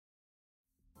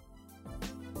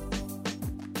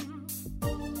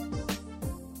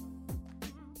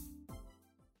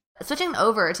 Switching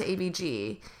over to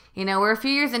ABG, we're a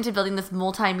few years into building this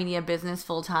multimedia business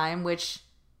full time, which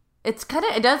it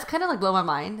does kind of like blow my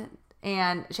mind.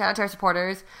 And shout out to our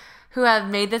supporters who have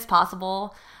made this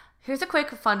possible. Here's a quick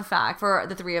fun fact for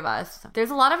the three of us. There's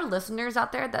a lot of listeners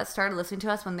out there that started listening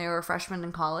to us when they were freshmen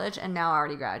in college and now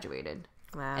already graduated.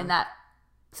 Wow. And that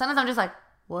sometimes I'm just like,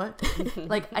 what?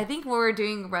 Like, I think we're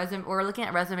looking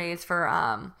at resumes for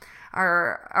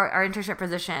our internship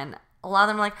position. A lot of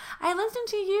them are like, I listened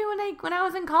to you when I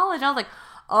was in college. And I was like,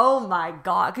 oh my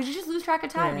God, because you just lose track of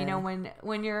time,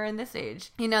 when you're in this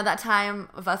age. That time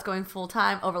of us going full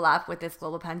time overlapped with this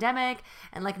global pandemic.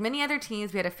 And like many other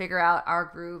teams, we had to figure out our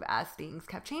groove as things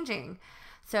kept changing.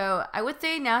 So I would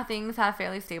say now things have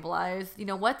fairly stabilized.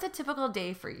 What's a typical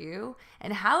day for you?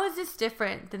 And how is this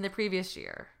different than the previous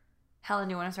year?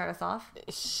 Helen, you want to start us off?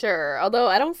 Sure. Although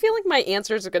I don't feel like my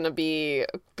answers are going to be,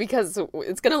 because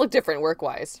it's going to look different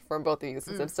work-wise from both of you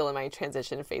since I'm still in my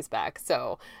transition phase back.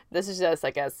 So this is just,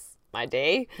 I guess, my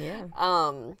day. Yeah.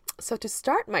 So to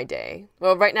start my day,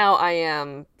 well, right now I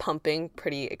am pumping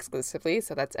pretty exclusively.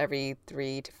 So that's every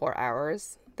 3 to 4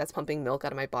 hours. That's pumping milk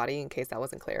out of my body, in case that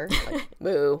wasn't clear. Like,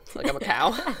 moo, like I'm a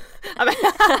cow.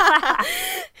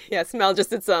 Yeah, Smell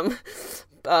just did some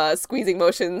squeezing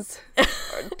motions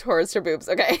towards her boobs.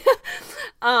 Okay.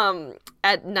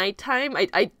 At nighttime,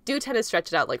 I do tend to stretch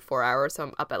it out like 4 hours. So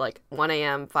I'm up at like 1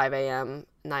 a.m., 5 a.m.,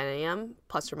 9 a.m.,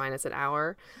 plus or minus an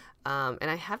hour. And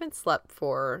I haven't slept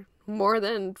for more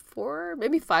than 4,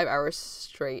 maybe 5 hours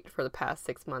straight for the past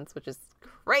 6 months, which is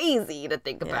crazy to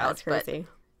think about. That's crazy.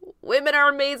 But women are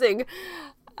amazing.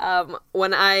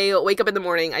 When I wake up in the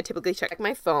morning, I typically check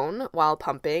my phone while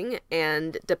pumping,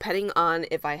 and depending on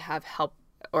if I have help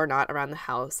or not around the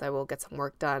house, I will get some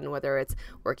work done, whether it's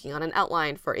working on an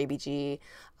outline for ABG,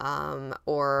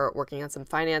 or working on some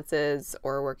finances,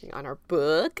 or working on our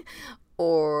book,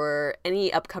 or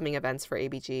any upcoming events for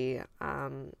ABG.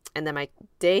 And then my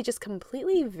day just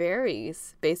completely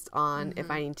varies based on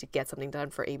if I need to get something done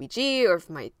for ABG, or if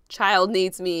my child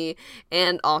needs me,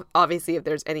 and obviously if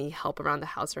there's any help around the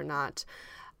house or not.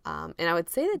 And I would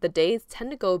say that the days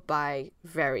tend to go by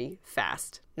very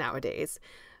fast nowadays.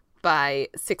 By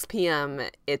 6 p.m.,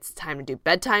 it's time to do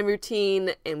bedtime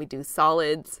routine, and we do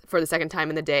solids for the second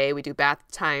time in the day. We do bath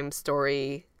time,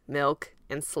 story, milk,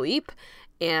 and sleep.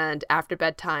 And after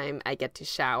bedtime, I get to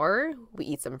shower. We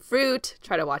eat some fruit,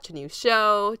 try to watch a new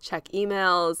show, check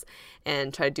emails,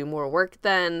 and try to do more work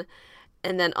then.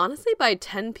 And then honestly, by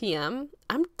 10 p.m.,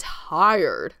 I'm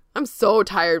tired. I'm so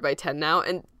tired by 10 now.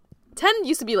 And 10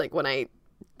 used to be like when I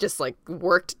just like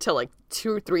worked till like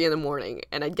 2 or 3 in the morning,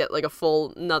 and I'd get like a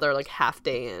full another like half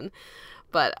day in.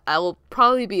 But I will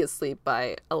probably be asleep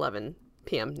by 11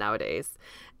 p.m. nowadays,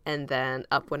 and then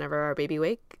up whenever our baby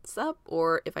wakes up,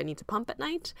 or if I need to pump at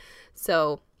night.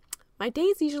 So my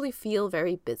days usually feel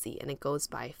very busy, and it goes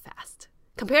by fast.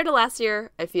 Compared to last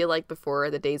year, I feel like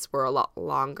before the days were a lot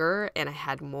longer and I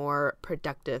had more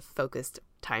productive, focused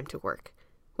time to work,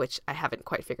 which I haven't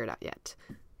quite figured out yet.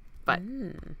 But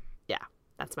yeah,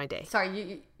 that's my day.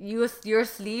 Sorry, you're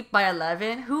asleep by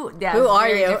 11? Who are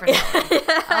you?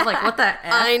 I was like, what the F?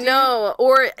 I know.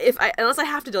 Or unless I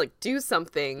have to like do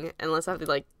something, unless I have to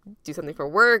like do something for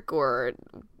work, or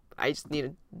I just need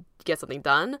to get something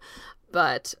done.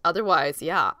 But otherwise,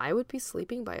 yeah, I would be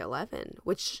sleeping by 11,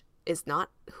 which is not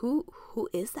who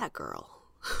is that girl?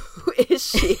 Who is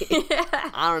she?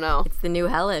 I don't know. It's the new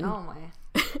Helen. Oh my.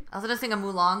 I was gonna sing a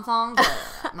Mulan song,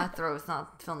 but my throat's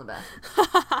not feeling the best.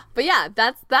 But yeah,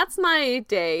 that's my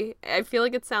day. I feel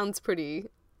like it sounds pretty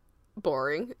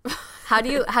boring. How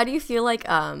do you feel like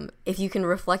if you can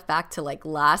reflect back to like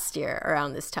last year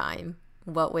around this time,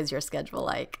 what was your schedule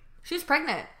like? She's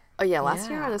pregnant. Oh yeah, last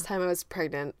year around this time I was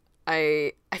pregnant.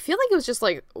 I feel like it was just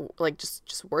like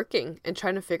just working and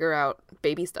trying to figure out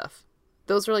baby stuff.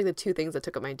 Those were like the two things that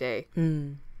took up my day.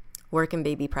 Work and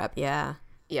baby prep, yeah.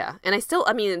 Yeah, and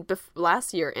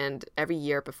last year and every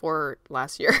year before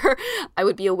last year, I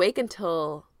would be awake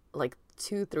until like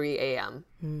 2, 3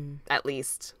 a.m. At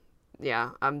least.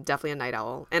 Yeah, I'm definitely a night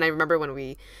owl. And I remember when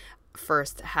we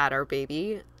first had our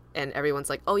baby, and everyone's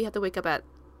like, oh, you have to wake up at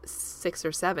 6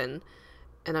 or 7.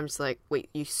 And I'm just like, wait,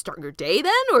 you start your day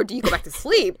then? Or do you go back to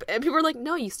sleep? And people are like,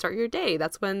 no, you start your day.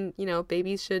 That's when,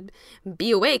 babies should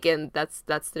be awake. And that's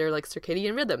their like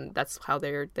circadian rhythm. That's how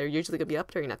they're usually going to be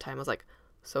up during that time. I was like,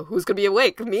 so who's going to be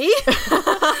awake? Me?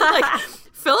 Like,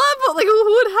 Philip? Like,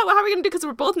 how are we going to do? Because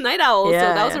we're both night owls. Yeah,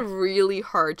 so that was a really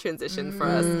hard transition for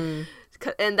us.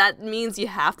 And that means you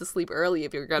have to sleep early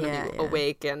if you're going to be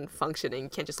awake and functioning. You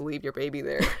can't just leave your baby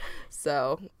there.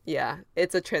 So, yeah,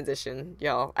 it's a transition,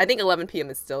 y'all. I think 11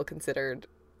 p.m. is still considered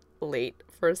late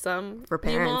for some. For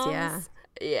parents, moms.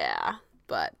 Yeah,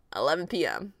 but 11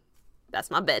 p.m., that's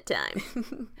my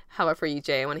bedtime. How about for you,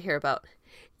 Jay? I want to hear about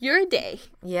your day.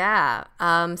 Yeah.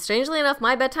 Strangely enough,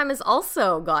 my bedtime has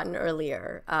also gotten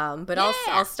earlier. But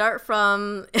I'll start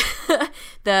from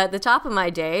the top of my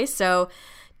day. So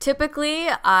typically,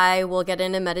 I will get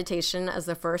into meditation as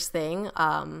the first thing.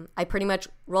 I pretty much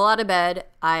roll out of bed.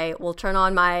 I will turn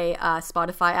on my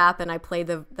Spotify app, and I play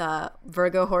the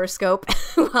Virgo horoscope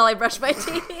while I brush my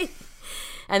teeth.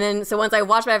 And then, so once I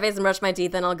wash my face and brush my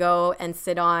teeth, then I'll go and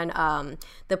sit on,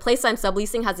 the place I'm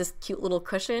subleasing has this cute little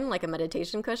cushion, like a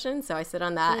meditation cushion. So I sit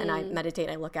on that and I meditate.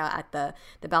 I look out at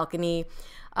the balcony.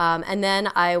 And then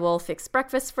I will fix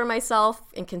breakfast for myself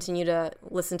and continue to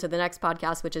listen to the next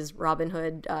podcast, which is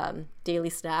Robinhood Daily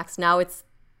Snacks. Now it's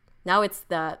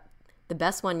the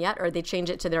best one yet, or they change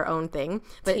it to their own thing,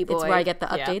 but T-Boy. it's where I get the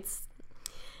updates.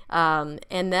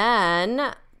 And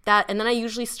then I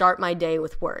usually start my day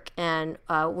with work. And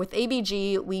with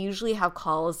ABG, we usually have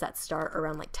calls that start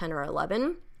around like 10 or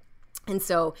 11. And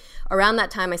so around that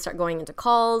time, I start going into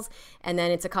calls, and then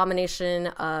it's a combination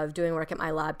of doing work at my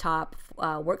laptop,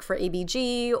 work for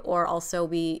ABG, or also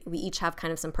we each have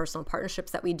kind of some personal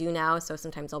partnerships that we do now. So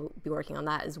sometimes I'll be working on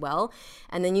that as well.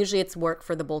 And then usually it's work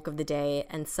for the bulk of the day.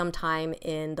 And sometime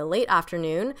in the late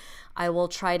afternoon, I will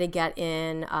try to get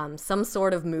in some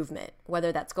sort of movement,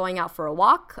 whether that's going out for a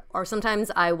walk, or sometimes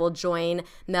I will join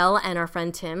Mel and our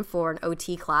friend Tim for an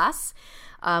OT class,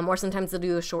 or sometimes they'll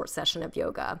do a short session of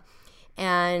yoga.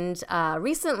 And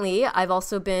recently, I've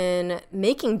also been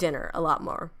making dinner a lot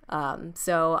more.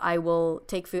 So I will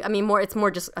take food. I mean, it's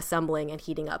more just assembling and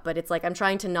heating up. But it's like I'm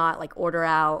trying to not like order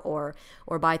out or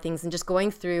buy things, and just going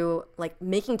through like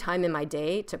making time in my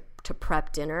day to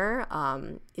prep dinner.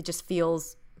 It just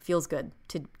feels good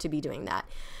to be doing that.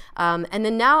 And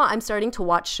then now I'm starting to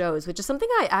watch shows, which is something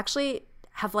I actually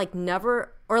have like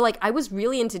never, or like I was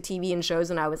really into TV and shows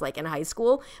when I was like in high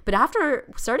school. But after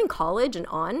starting college and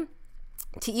on,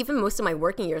 to even most of my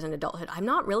working years in adulthood, I'm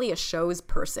not really a shows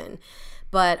person.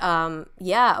 But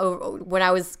when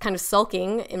I was kind of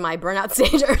sulking in my burnout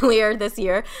stage earlier this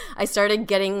year, I started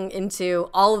getting into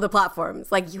all of the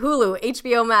platforms like Hulu,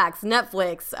 HBO Max,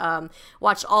 Netflix,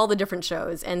 watched all the different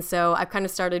shows. And so I've kind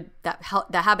of started that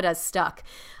habit has stuck.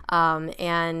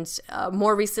 And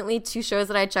more recently, 2 shows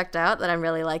that I checked out that I'm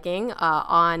really liking.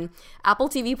 On Apple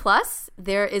TV Plus,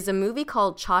 there is a movie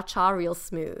called Cha Cha Real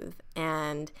Smooth.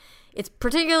 And it's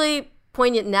particularly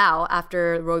poignant now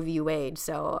after Roe v. Wade,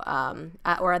 so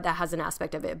or that has an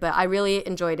aspect of it. But I really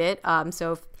enjoyed it.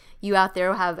 So if you out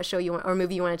there have a show or a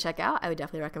movie you want to check out, I would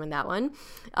definitely recommend that one.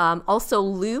 Also,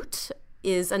 Loot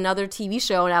is another TV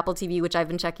show on Apple TV, which I've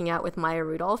been checking out with Maya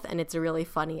Rudolph, and it's a really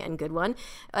funny and good one.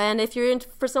 And if you're in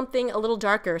for something a little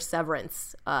darker,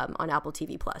 Severance on Apple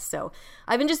TV Plus. So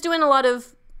I've been just doing a lot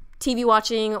of TV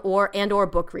watching or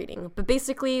book reading. But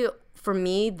basically, for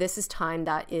me, this is time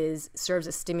that serves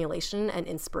as stimulation and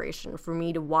inspiration for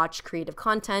me to watch creative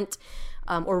content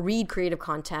or read creative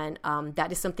content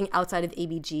that is something outside of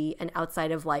ABG and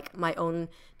outside of like my own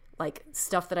like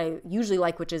stuff that I usually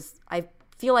like, which is I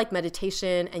feel like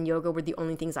meditation and yoga were the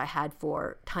only things I had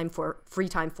free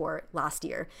time for last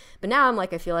year. But now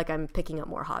I feel like I'm picking up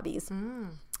more hobbies.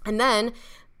 And then,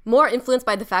 more influenced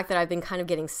by the fact that I've been kind of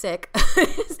getting sick,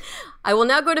 I will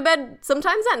now go to bed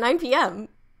sometimes at 9 p.m.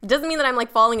 It doesn't mean that I'm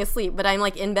like falling asleep, but I'm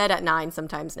like in bed at 9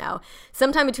 sometimes now.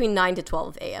 Sometime between 9 to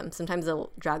 12 a.m. Sometimes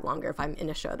it'll drag longer if I'm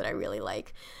in a show that I really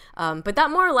like. But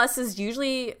that more or less is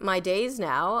usually my days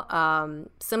now.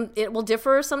 It will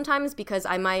differ sometimes because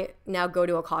I might now go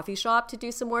to a coffee shop to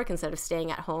do some work instead of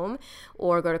staying at home,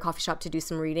 or go to a coffee shop to do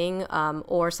some reading.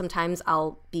 Or sometimes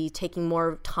I'll be taking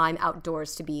more time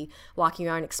outdoors to be walking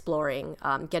around, exploring,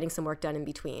 getting some work done in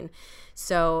between.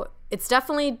 So it's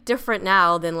definitely different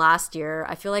now than last year.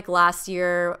 I feel like last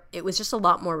year it was just a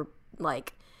lot more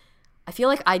like, I feel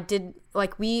like I did,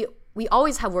 like we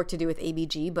always have work to do with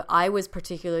ABG, but I was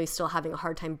particularly still having a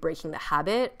hard time breaking the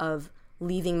habit of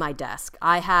leaving my desk.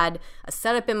 I had a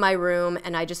setup in my room,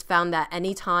 and I just found that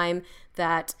anytime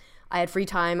that I had free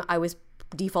time, I was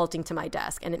defaulting to my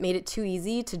desk, and it made it too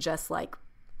easy to just like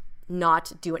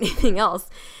not do anything else.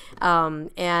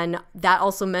 And that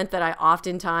also meant that I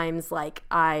oftentimes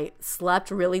I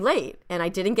slept really late and I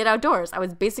didn't get outdoors. I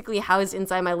was basically housed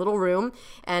inside my little room,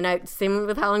 and same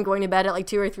with Helen, going to bed at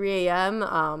 2 or 3 a.m.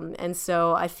 And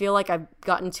so I feel like I've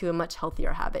gotten to a much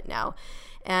healthier habit now.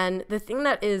 And the thing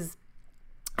that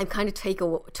I kind of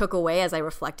took away as I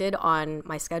reflected on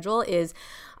my schedule is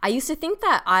I used to think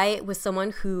that I was someone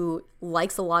who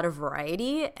likes a lot of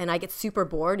variety, and I get super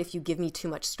bored if you give me too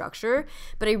much structure.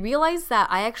 But I realized that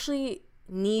I actually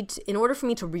in order for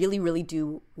me to really, really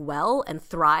do well and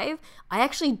thrive, I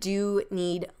actually do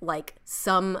need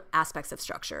some aspects of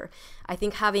structure. I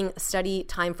think having study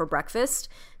time for breakfast,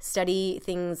 study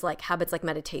things like habits like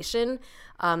meditation,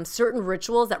 certain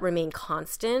rituals that remain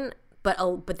constant,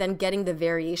 but then getting the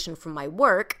variation from my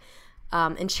work,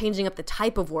 and changing up the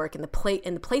type of work and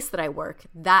the place that I work,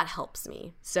 that helps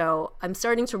me. So I'm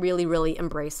starting to really, really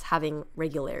embrace having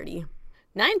regularity.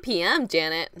 9 p.m.,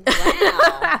 Janet.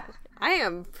 Wow. I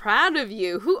am proud of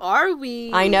you. Who are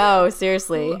we? I know,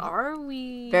 seriously. Who are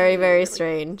we? Very, very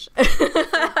strange.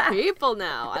 People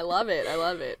now. I love it. I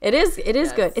love it. It is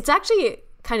good. It's actually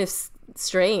kind of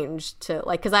strange to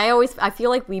like, because I feel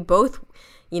like we both,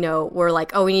 were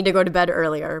like, oh, we need to go to bed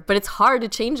earlier, but it's hard to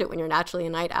change it when you're naturally a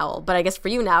night owl. But I guess for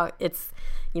you now, it's,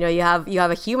 you have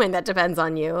a human that depends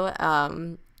on you.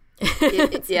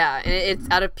 Yeah, and it's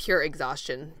out of pure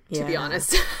exhaustion, to be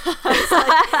honest.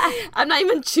 I'm not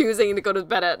even choosing to go to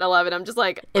bed at 11. I'm just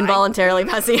like involuntarily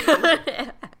passing out.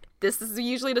 This is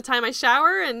usually the time I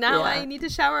shower, and now I need to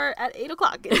shower at 8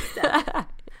 o'clock instead.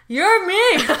 You're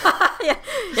me.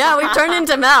 Yeah, we've turned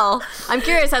into Mel. I'm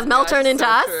curious, has Mel turned into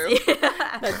us?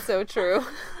 That's so true.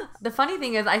 The funny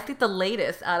thing is, I sleep the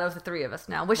latest out of the three of us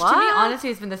now, which to me, honestly,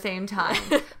 has been the same time.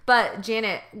 But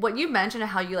Janet, what you mentioned,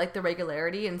 how you like the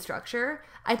regularity and structure,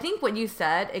 I think what you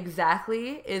said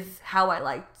exactly is how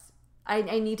I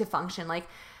need to function. Like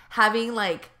having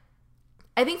I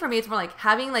think for me, it's more like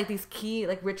having these key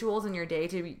rituals in your day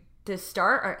to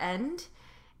start or end.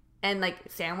 And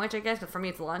sandwich, I guess, but for me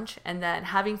it's lunch. And then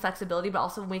having flexibility, but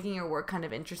also making your work kind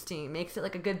of interesting makes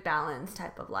it a good balance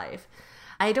type of life.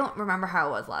 I don't remember how it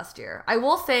was last year. I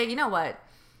will say, you know what?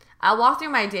 I'll walk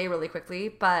through my day really quickly,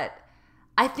 but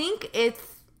I think I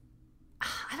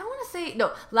don't want to say,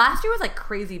 no, last year was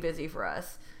crazy busy for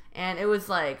us. And it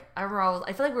was I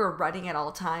feel like we were running at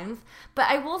all times. But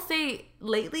I will say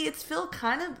lately it feels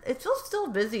still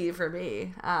busy for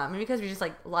me. Maybe because we just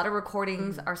a lot of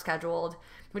recordings are scheduled.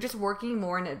 We're just working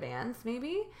more in advance,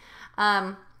 maybe.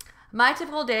 My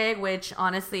typical day, which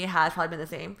honestly has probably been the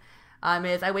same,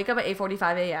 is I wake up at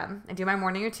 8:45 a.m. and do my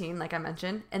morning routine, like I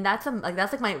mentioned, and that's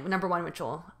my number one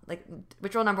ritual.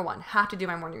 Ritual number one, have to do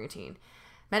my morning routine.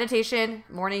 Meditation,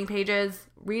 morning pages,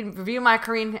 review my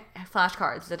Korean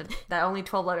flashcards that only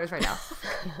 12 letters right now,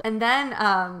 and then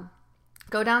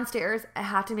go downstairs. I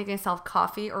have to make myself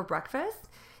coffee or breakfast.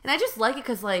 And I just like it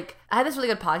because, I had this really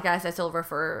good podcast I still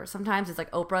refer sometimes. It's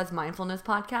Oprah's mindfulness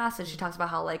podcast. And she talks about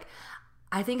how,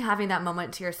 I think having that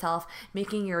moment to yourself,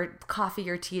 making your coffee,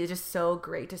 your tea is just so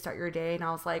great to start your day. And I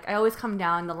was I always come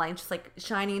down, the light's just,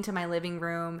 shining into my living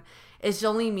room. It's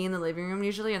only me in the living room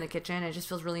usually, in the kitchen. It just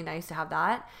feels really nice to have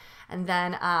that. And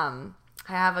then I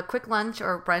have a quick lunch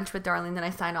or brunch with Darlene. Then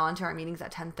I sign on to our meetings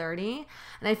at 10:30.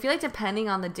 And I feel depending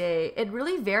on the day, it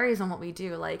really varies on what we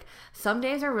do. Some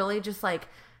days are really just,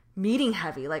 meeting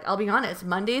heavy. I'll be honest,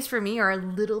 Mondays for me are a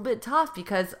little bit tough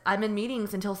because I'm in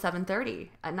meetings until 7:30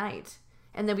 at night.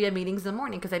 And then we have meetings in the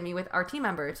morning because I meet with our team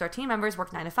members. Our team members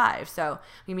work 9 to 5. So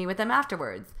we meet with them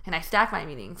afterwards. And I stack my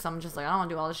meetings. So I'm just I don't want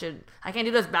to do all this shit. I can't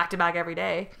do this back to back every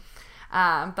day.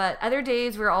 But other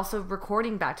days we're also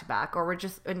recording back to back, or we're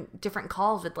just in different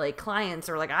calls with clients,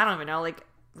 or I don't even know,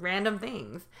 random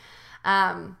things.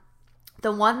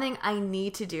 The one thing I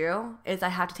need to do is I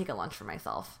have to take a lunch for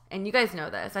myself. And you guys know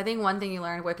this. I think one thing you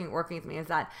learned working with me is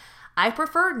that I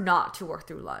prefer not to work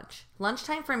through lunch.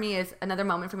 Lunchtime for me is another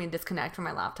moment for me to disconnect from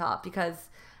my laptop because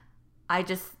I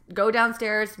just go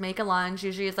downstairs, make a lunch.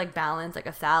 Usually it's balanced,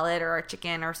 a salad or a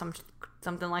chicken or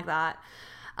something like that.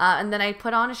 And then I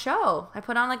put on a show. I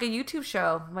put on a YouTube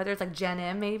show, whether it's Jen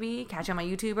M maybe, catch on my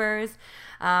YouTubers.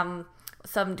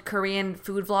 Some Korean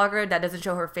food vlogger that doesn't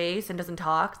show her face and doesn't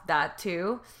talk, that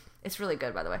too. It's really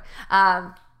good, by the way.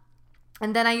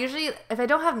 And then I usually, if I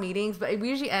don't have meetings, but we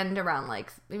usually end around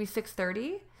maybe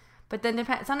 6:30. But then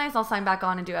sometimes I'll sign back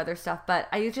on and do other stuff. But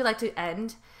I usually like to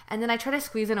end, and then I try to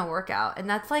squeeze in a workout. And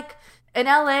that's in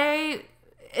LA,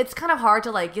 it's kind of hard to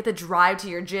you have to drive to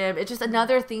your gym. It's just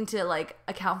another thing to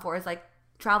account for is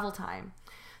travel time.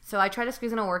 So I try to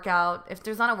squeeze in a workout. If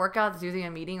there's not a workout, it's usually a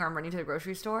meeting or I'm running to the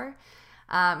grocery store.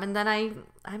 And then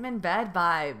I'm in bed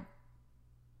by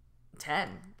 10,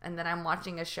 and then I'm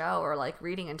watching a show or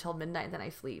reading until midnight, and then I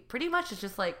sleep. Pretty much it's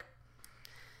just I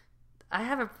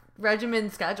have a regimen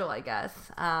schedule, I guess.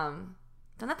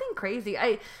 So nothing crazy.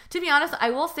 To be honest,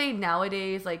 I will say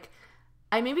nowadays,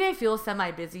 I feel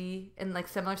semi-busy and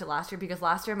similar to last year, because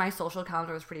last year my social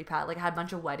calendar was pretty packed. I had a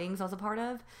bunch of weddings I was a part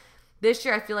of. This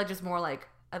year I feel just more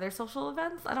other social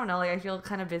events. I don't know, I feel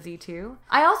kind of busy too.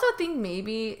 I also think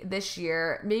maybe this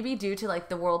year, maybe due to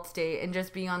the world state and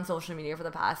just being on social media for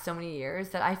the past so many years,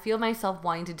 that I feel myself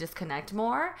wanting to disconnect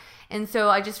more. And so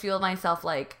I just feel myself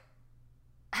I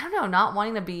don't know, not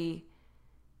wanting to be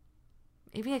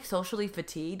maybe socially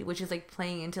fatigued, which is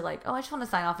playing into oh, I just want to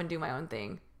sign off and do my own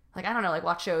thing. I don't know,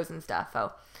 watch shows and stuff.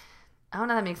 So I don't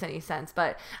know if that makes any sense,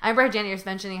 but I remember Janet, you were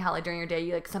mentioning how during your day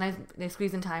you sometimes they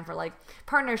squeeze in time for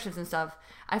partnerships and stuff.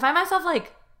 I find myself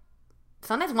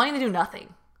sometimes wanting to do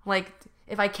nothing,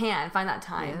 if I can find that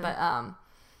time. Yeah.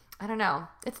 But I don't know.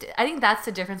 I think that's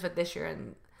the difference with this year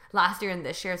and last year and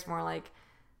this year, it's more like,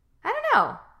 I don't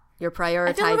know. You're feel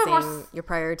a little bit more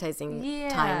prioritizing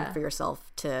time for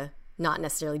yourself to not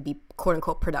necessarily be quote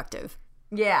unquote productive.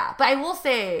 Yeah, but I will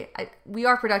say we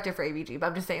are productive for ABG, but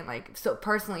I'm just saying, like, so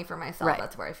personally for myself,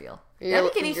 that's where I feel. Does that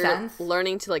make any sense?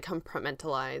 Learning to like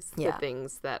compartmentalize the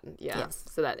things that,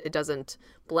 so that it doesn't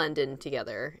blend in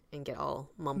together and get all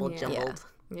mumbled jumbled.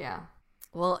 Yeah.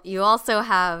 Well, you also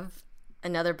have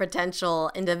another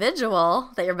potential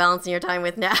individual that you're balancing your time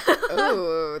with now.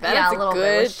 Ooh, that is a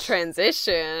good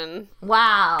transition.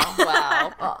 Wow.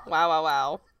 Wow.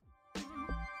 Wow.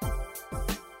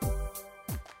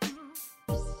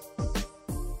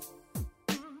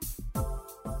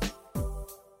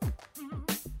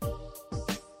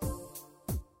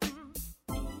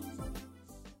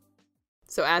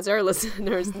 So as our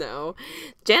listeners know,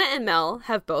 Janet and Mel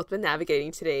have both been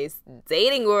navigating today's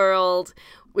dating world.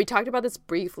 We talked about this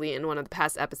briefly in one of the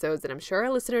past episodes, and I'm sure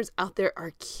our listeners out there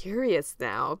are curious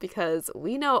now because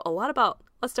we know a lot about,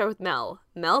 let's start with Mel.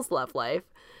 Mel's love life.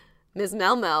 Ms.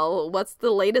 Mel, what's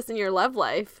the latest in your love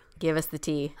life? Give us the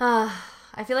tea. I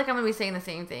feel like I'm going to be saying the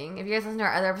same thing. If you guys listen to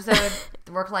our other episode,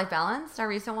 the work-life balance, our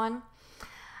recent one,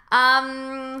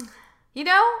 I'm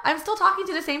still talking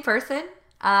to the same person.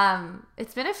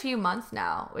 It's been a few months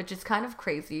now, which is kind of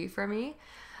crazy for me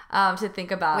to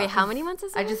think about. Wait, how many months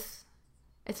is it?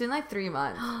 It's been like 3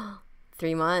 months.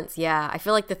 3 months, yeah. I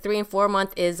feel like the 3 and 4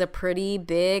 month is a pretty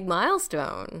big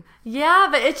milestone. Yeah,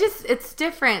 but it's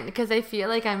different because I feel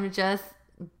like I'm just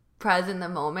present in the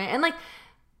moment. And like,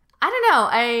 I don't know.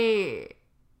 I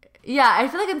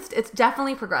feel like it's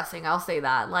definitely progressing. I'll say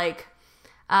that. Like,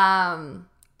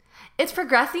 it's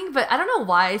progressing, but I don't know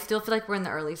why I still feel like we're in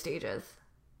the early stages.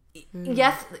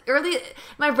 Yes,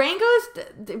 my brain goes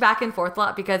back and forth a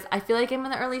lot because I feel like I'm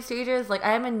in the early stages. Like,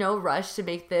 I am in no rush to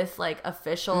make this like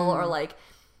official or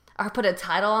put a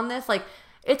title on this. Like,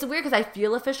 it's weird because I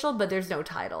feel official, but there's no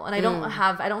title, and I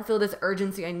don't feel this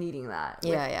urgency on needing that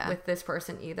with this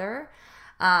person either.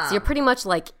 So you're pretty much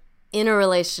like in a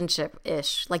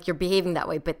relationship-ish, like you're behaving that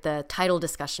way, but the title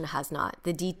discussion has not.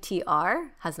 The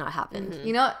DTR has not happened.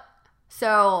 You know,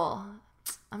 so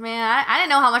I mean, I didn't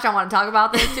know how much I want to talk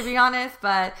about this, to be honest,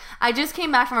 but I just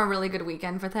came back from a really good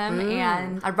weekend with him,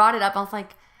 and I brought it up. I told him,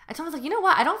 I was like, you know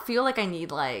what? I don't feel like I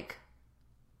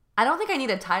don't think I need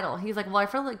a title. He's like, well, I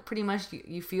feel like pretty much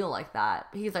you feel like that.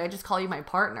 He's like, I just call you my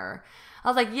partner. I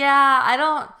was like, yeah,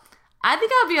 I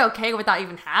think I'll be okay without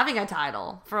even having a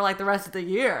title for like the rest of the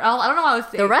year. I don't know what I was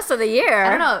saying. The rest of the year? I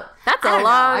don't know. That's a long.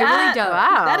 I really don't.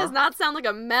 Wow. That does not sound like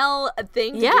a Mel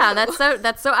thing to do.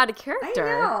 That's so out of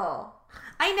character.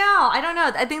 I know. I don't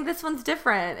know. I think this one's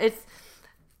different. It's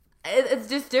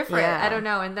just different. Yeah. I don't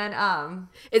know. And then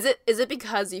is it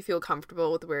because you feel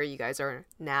comfortable with where you guys are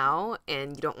now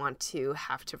and you don't want to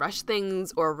have to rush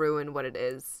things or ruin what it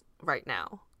is right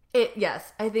now?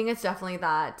 Yes, I think it's definitely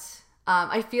that.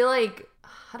 I feel like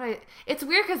it's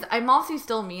weird because I'm also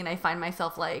still me, and I find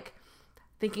myself like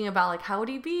thinking about like how would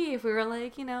he be if we were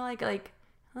like, you know, like a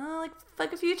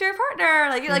future partner,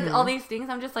 like all these things.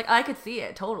 I'm just like, I could see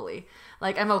it totally.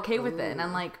 Like, I'm okay with it, and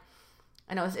I'm like,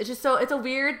 I know it's just it's a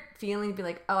weird feeling to be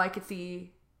like, oh, I could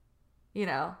see, you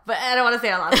know, but I don't want to say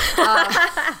it out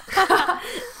loud.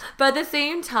 But at the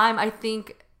same time, I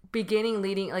think heading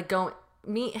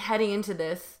into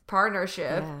this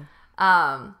partnership,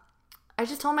 I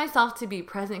just told myself to be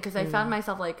present because I found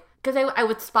myself like, because I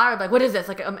would spiral like, what is this?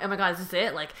 Like, oh my God, is this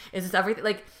it? Like, is this everything?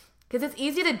 Like, because it's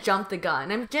easy to jump the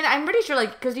gun. I'm pretty sure,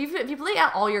 like, because if you lay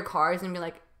out all your cards and be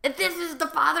like, this is the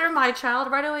father of my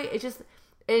child right away, it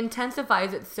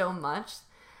intensifies it so much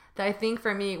that I think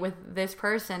for me with this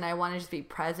person, I want to just be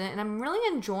present, and I'm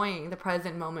really enjoying the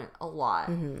present moment a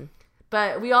lot.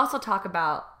 But we also talk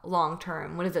about long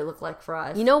term. What does it look like for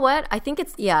us? You know what? I think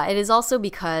it is also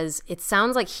because it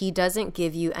sounds like he doesn't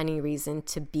give you any reason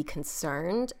to be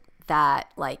concerned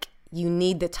that like you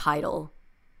need the title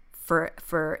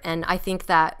and I think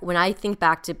that when I think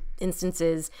back to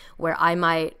instances where I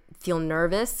might feel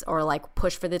nervous or like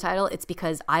push for the title, it's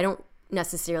because I don't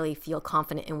necessarily feel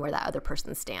confident in where that other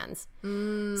person stands.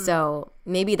 So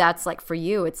maybe that's like for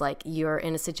you, it's like you're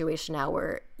in a situation now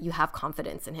where you have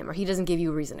confidence in him or he doesn't give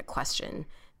you a reason to question.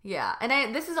 Yeah.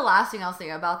 And this is the last thing I'll say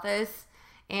about this.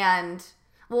 And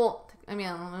well, I mean,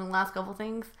 the last couple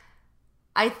things.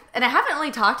 I haven't really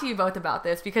talked to you both about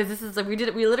this because this is like we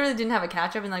literally didn't have a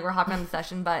catch up and like we're hopping on the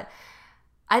session, but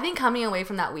I think coming away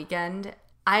from that weekend,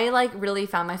 I like really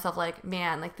found myself like,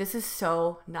 man, like this is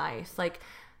so nice. Like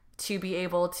to be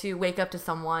able to wake up to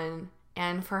someone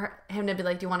and for him to be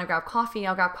like, do you want to grab coffee?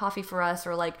 I'll grab coffee for us,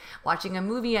 or like watching a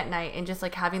movie at night and just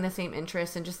like having the same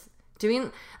interests and just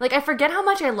doing like, I forget how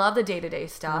much I love the day-to-day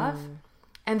stuff.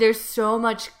 And there's so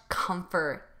much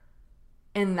comfort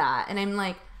in that. And I'm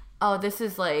like, oh, this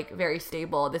is like very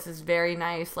stable. This is very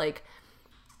nice. Like,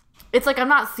 it's like I'm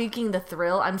not seeking the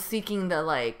thrill. I'm seeking the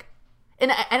like,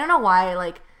 and I don't know why,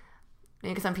 like,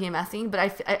 maybe because I'm PMSing, but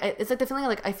I it's like the feeling of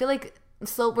like, I feel like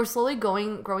we're slowly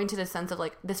growing to the sense of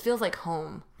like, this feels like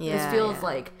home. Yeah, this feels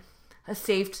like a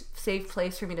safe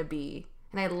place for me to be.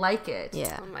 And I like it.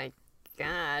 Yeah. Oh my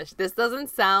gosh. This doesn't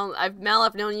sound... Mel,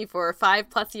 I've known you for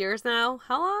 5+ years now.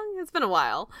 How long? It's been a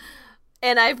while.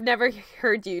 And I've never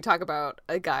heard you talk about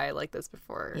a guy like this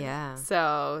before. Yeah.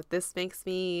 So this makes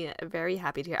me very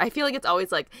happy to hear. I feel like it's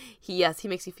always like, he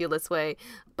makes you feel this way.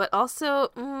 But also,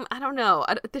 I don't know.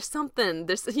 There's something.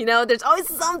 There's always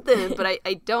something. But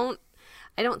I don't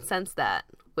sense that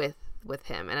with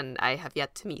him. And I have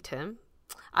yet to meet him.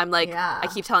 I'm like, I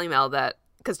keep telling Mel that,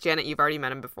 because Janet, you've already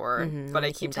met him before, but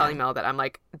I keep telling Mel that I'm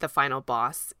like the final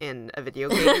boss in a video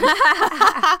game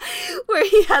where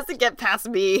he has to get past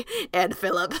me and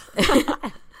Philip.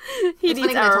 He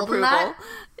needs our approval.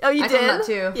 Oh, you did? That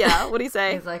too. Yeah. What'd he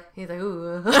say? He's like,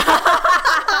 ooh.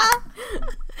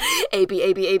 AB.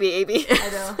 I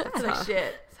know. That's like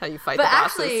shit. That's how you fight but the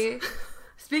bosses. actually,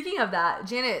 speaking of that,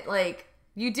 Janet, like,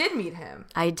 you did meet him.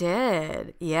 I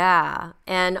did. Yeah.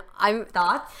 And I'm...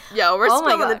 Thoughts? Yo, we're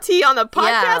spilling the tea on the podcast.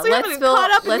 Yeah, We haven't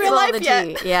caught up in real life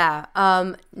yet. Yeah.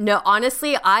 No,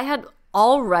 honestly, I had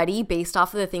already, based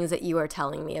off of the things that you were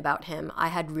telling me about him, I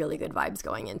had really good vibes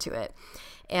going into it.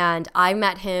 And I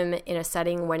met him in a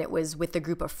setting when it was with a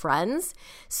group of friends.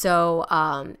 So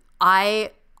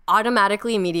I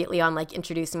automatically, immediately on like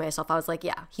introducing myself, I was like,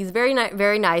 yeah, he's very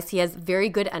nice. He has very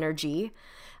good energy.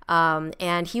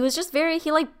 And he was just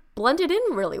he like blended in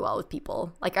really well with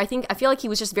people. Like, I feel like he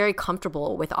was just very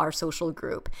comfortable with our social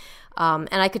group. And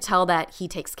I could tell that he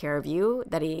takes care of you,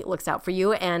 that he looks out for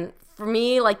you. And for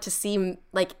me, like, to see,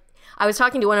 like, I was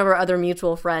talking to one of our other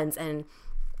mutual friends, and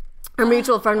her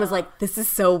mutual friend was like, this is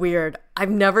so weird. I've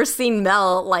never seen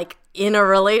Mel like in a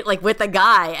like with a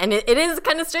guy, and it is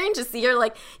kind of strange to see her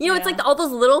like, it's like all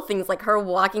those little things, like her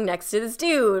walking next to this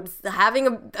dude,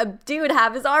 having a dude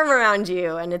have his arm around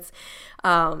you, and it's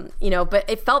but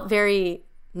it felt very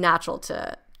natural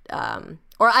to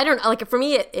or I don't know, like for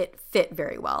me it fit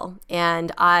very well,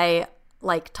 and I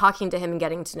like talking to him and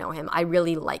getting to know him. I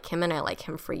really like him, and I like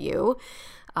him for you.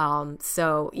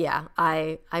 So yeah,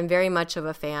 I'm very much of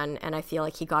a fan, and I feel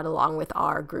like he got along with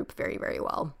our group very, very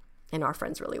well, and our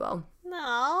friends really well.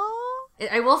 No.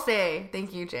 I will say,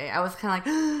 thank you, Jay. I was kind of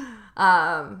like,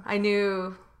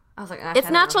 I was like, it's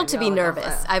natural to be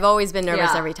nervous. I've always been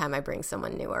nervous Yeah. every time I bring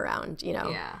someone new around,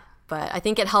 Yeah. But I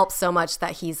think it helps so much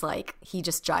that he's like, he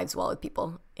just jives well with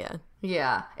people. Yeah.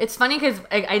 Yeah. It's funny because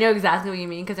I know exactly what you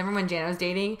mean, because I remember when Janet was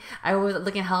dating, I was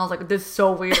looking at hell, I was like, this is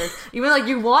so weird. Even like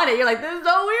you want it, you're like, this is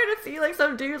so weird to see like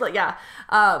some dude. Like, yeah.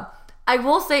 I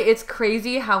will say it's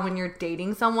crazy how when you're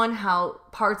dating someone, how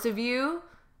parts of you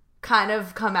kind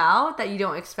of come out that you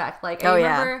don't expect. Like, I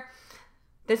remember,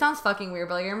 this sounds fucking weird,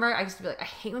 but like, I remember I used to be like, I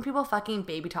hate when people fucking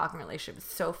baby talk in relationships.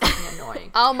 It's so fucking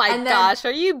annoying. Oh my And then- gosh,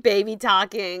 are you baby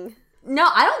talking? No,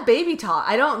 I don't baby talk.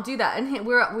 I don't do that. And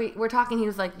we're talking. He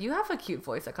was like, "You have a cute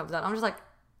voice that comes out." I'm just like,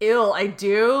 "Ew, I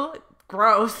do."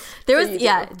 Gross. There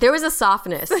was a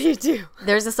softness. You do.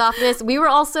 There's a softness. We were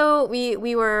also we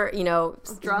were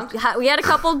Drunk? We had a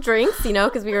couple drinks,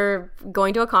 because we were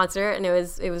going to a concert, and it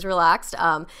was relaxed.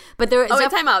 But there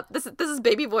was Time out. This is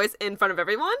baby voice in front of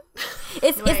everyone.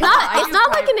 it's not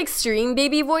like an extreme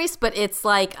baby voice, but it's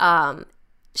like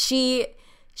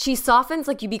she softens,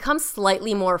 like you become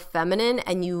slightly more feminine,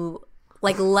 and you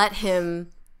like let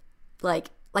him like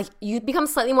you become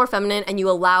slightly more feminine, and you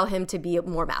allow him to be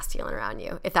more masculine around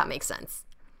you, if that makes sense.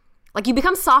 Like you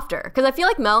become softer, because I feel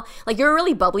like Mel, like you're a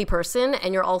really bubbly person,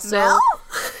 and you're also Mel?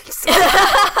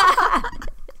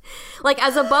 like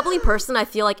as a bubbly person, I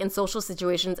feel like in social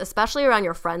situations, especially around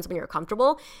your friends when you're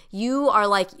comfortable, you are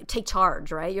like, take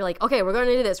charge, right? You're like, okay, we're going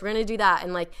to do this, we're going to do that.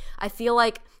 And like, I feel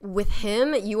like with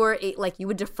him, you were like, you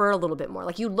would defer a little bit more.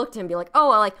 Like you look to him and be like, oh,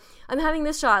 like I'm having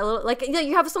this shot. Like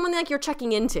you have someone like you're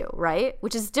checking into, right?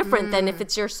 Which is different than if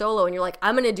it's your solo and you're like,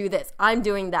 I'm going to do this, I'm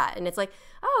doing that. And it's like,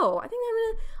 oh, I think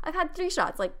I've had 3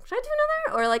 shots. Like, should I do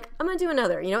another? Or like, I'm going to do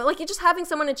another, like you're just having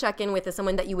someone to check in with is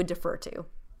someone that you would defer to.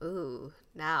 Ooh,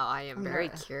 now I am very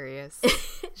curious.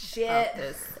 Shit. About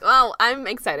this. Well, I'm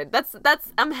excited.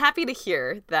 I'm happy to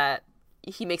hear that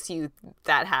he makes you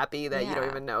that happy that you don't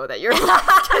even know that your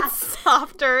lips get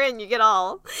softer and you get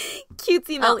all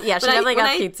cutesy Mel. Oh, yeah, she definitely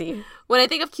got cutesy. When I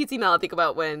think of cutesy Mel, I think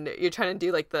about when you're trying to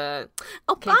do like the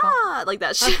oppa, like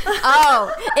that shit.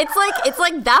 Oh, it's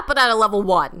like that, but at a level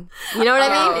 1. You know what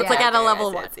I mean? It's like at a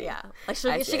level 1. Yeah, like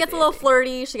she gets a little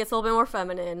flirty. She gets a little bit more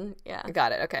feminine. Yeah,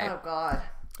 got it. Okay. Oh God.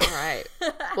 All right.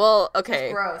 Well,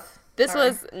 okay. That's gross. This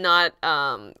was not,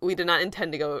 we did not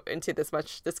intend to go into this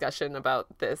much discussion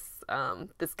about this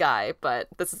guy, but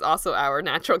this is also our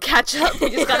natural catch-up.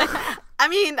 We just gotta,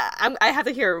 I have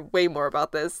to hear way more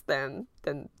about this than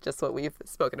just what we've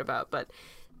spoken about, but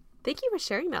thank you for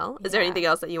sharing, Mel. Is there anything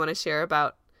else that you want to share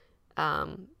about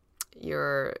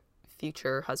your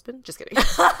future husband? Just kidding.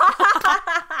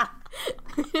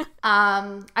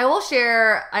 I will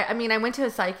share, I went to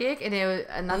a psychic, and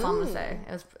that's all I'm gonna say.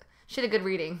 She had a good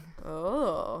reading.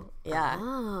 Oh,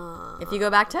 yeah. If you go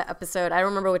back to episode, I don't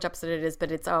remember which episode it is,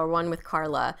 but it's our one with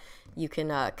Carla. You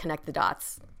can connect the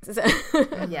dots.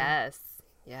 Yes.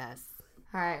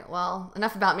 All right, well,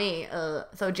 enough about me.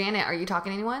 So, Janet, are you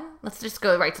talking to anyone? Let's just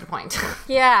go right to the point.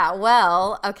 Yeah,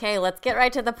 well, okay, let's get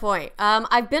right to the point.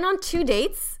 I've been on 2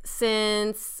 dates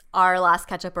since our last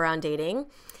catch-up around dating.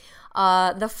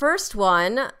 The first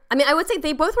one, I would say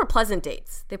they both were pleasant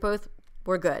dates. They both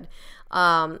were good.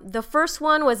 The first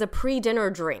one was a pre-dinner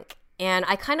drink, and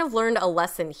I kind of learned a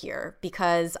lesson here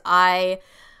because I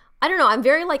don't know, I'm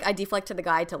very I deflect to the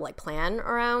guy to plan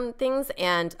around things,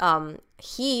 and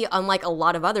he, unlike a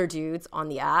lot of other dudes on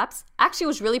the apps, actually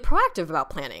was really proactive about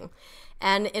planning.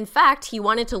 And in fact, he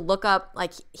wanted to look up,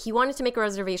 he wanted to make a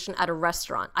reservation at a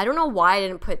restaurant. I don't know why I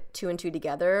didn't put 2 and 2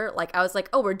 together. I was like,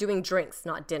 oh, we're doing drinks,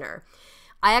 not dinner.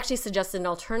 I actually suggested an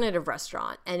alternative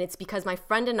restaurant, and it's because my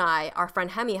friend and our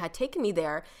friend Hemi had taken me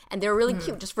there, and they were really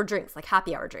cute just for drinks,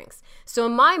 happy hour drinks. So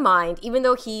in my mind, even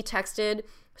though he texted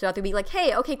throughout the week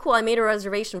hey, okay, cool, I made a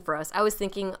reservation for us, I was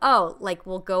thinking, oh,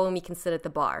 we'll go and we can sit at the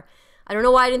bar. I don't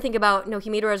know why I didn't think about, no, he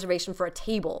made a reservation for a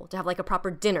table to have a proper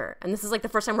dinner, and this is the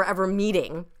first time we're ever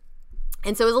meeting.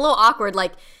 And so it was a little awkward,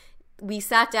 we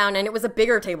sat down, and it was a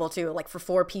bigger table too, for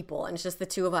 4 people, and it's just the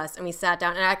 2 of us, and we sat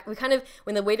down, and we kind of,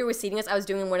 when the waiter was seating us, I was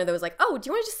doing one of those oh, do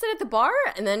you want to just sit at the bar?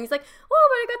 And then he's like, oh,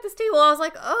 but I got this table. I was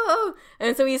like, oh,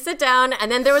 and so we sit down,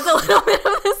 and then there was a little bit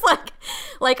of this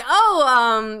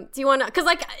do you want to, because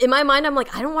in my mind, I'm I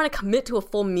don't want to commit to a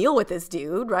full meal with this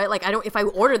dude, right? I don't, if I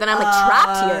order, then I'm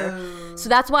trapped here. So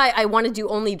that's why I want to do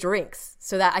only drinks,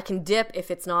 so that I can dip if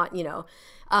it's not,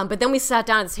 but then we sat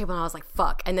down at the table, and I was like,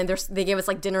 fuck. And then they gave us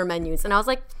dinner menus, and I was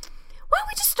like, why don't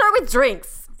we just start with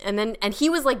drinks? And he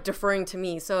was deferring to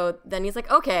me. So then he's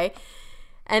like, okay.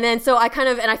 And then so I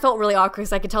I felt really awkward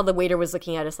because I could tell the waiter was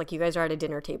looking at us you guys are at a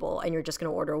dinner table and you're just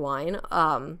going to order wine.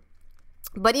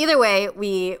 But either way,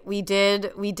 we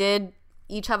did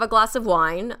each have a glass of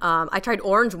wine. I tried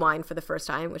orange wine for the first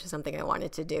time, which is something I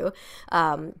wanted to do.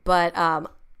 But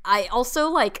I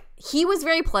also he was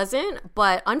very pleasant,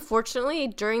 but unfortunately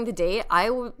during the date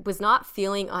I was not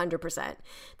feeling 100%.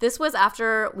 This was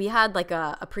after we had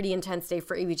a pretty intense day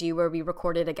for ABG where we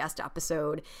recorded a guest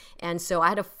episode, and so I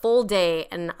had a full day,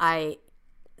 and I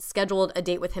scheduled a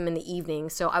date with him in the evening.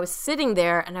 So I was sitting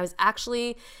there, and I was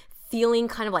actually feeling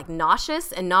kind of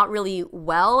nauseous and not really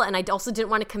well, and I also didn't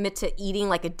want to commit to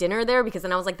eating a dinner there, because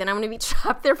then I was then I'm gonna be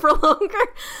trapped there for longer.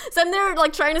 So I'm there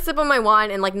trying to sip on my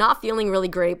wine and not feeling really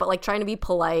great, but trying to be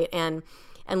polite and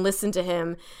listen to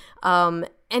him. And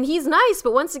he's nice,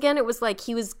 but once again it was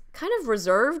he was kind of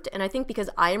reserved, and I think because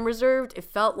I am reserved, it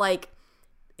felt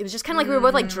it was just kind of we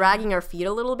were both dragging our feet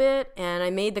a little bit. And I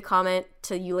made the comment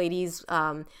to you ladies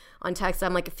on text.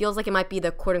 I'm it feels it might be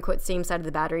the quote unquote same side of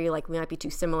the battery. We might be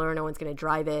too similar. No one's going to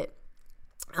drive it.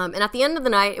 And at the end of the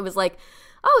night, it was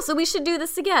oh, so we should do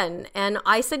this again. And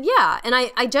I said, yeah. And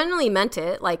I genuinely meant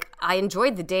it. I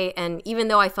enjoyed the date. And even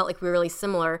though I felt we were really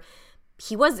similar,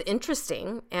 he was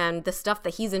interesting. And the stuff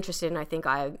that he's interested in, I think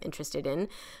I'm interested in.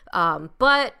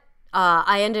 But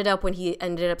I ended up, when he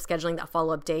ended up scheduling that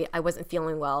follow-up date, I wasn't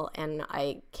feeling well, and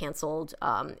I canceled,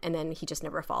 and then he just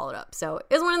never followed up. So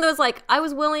it was one of those, I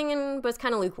was willing, but it's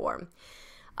kind of lukewarm.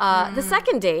 The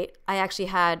second date, I actually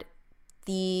had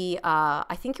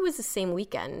I think it was the same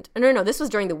weekend. No, this was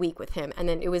during the week with him, and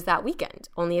then it was that weekend,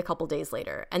 only a couple days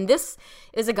later. And this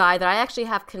is a guy that I actually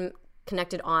have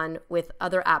connected on with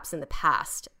other apps in the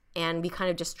past, and we kind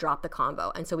of just dropped the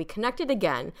combo. And so we connected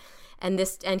again. And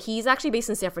he's actually based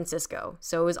in San Francisco.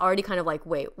 So it was already kind of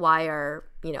wait, why are,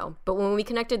 but when we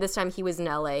connected this time, he was in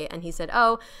LA, and he said,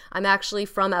 oh, I'm actually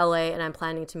from LA and I'm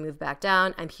planning to move back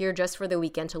down. I'm here just for the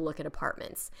weekend to look at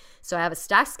apartments. So I have a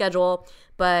stacked schedule,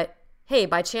 but hey,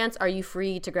 by chance, are you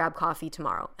free to grab coffee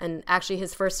tomorrow? And actually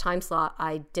his first time slot,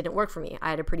 I didn't work for me. I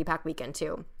had a pretty packed weekend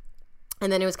too.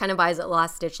 And then it was kind of by his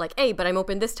last ditch, like, hey, but I'm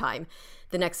open this time.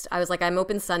 I was like, I'm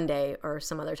open Sunday or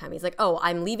some other time. He's like, oh,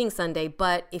 I'm leaving Sunday,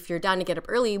 but if you're down to get up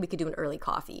early, we could do an early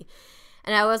coffee.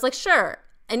 And I was like, sure.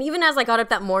 And even as I got up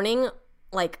that morning,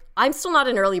 like, I'm still not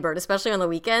an early bird, especially on the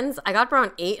weekends. I got up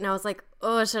around 8 and I was like,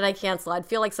 oh, should I cancel? I'd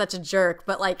feel like such a jerk,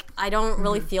 but like, I don't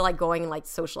really feel like going and like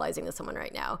socializing with someone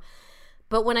right now.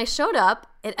 But when I showed up,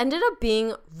 it ended up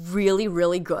being really,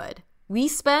 really good. We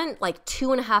spent like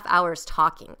 2.5 hours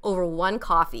talking over one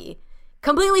coffee,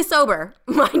 completely sober,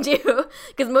 mind you,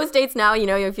 because most dates now, you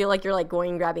know, you feel like you're like going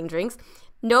and grabbing drinks.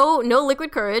 No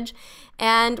liquid courage.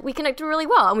 And we connected really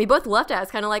well. And we both left it. I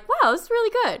was kind of like, wow, this is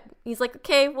really good. He's like,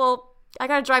 okay, well, I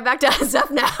got to drive back to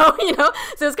SF now, you know?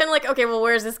 So it's kind of like, okay, well,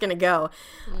 where is this going to go?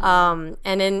 And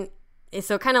then,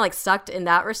 so kind of like sucked in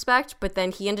that respect. But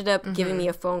then he ended up giving me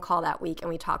a phone call that week and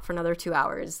we talked for another 2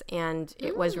 hours and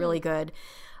it was really good.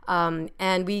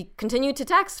 And we continued to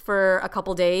text for a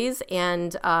couple days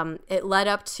and it led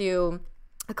up to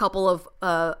a couple of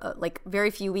like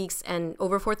very few weeks. And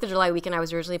over 4th of July weekend, I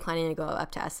was originally planning to go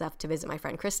up to SF to visit my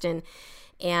friend Kristen.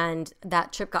 And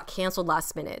that trip got canceled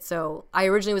last minute. So I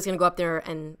originally was going to go up there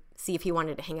and see if he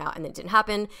wanted to hang out, and it didn't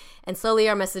happen. And slowly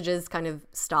our messages kind of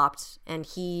stopped, and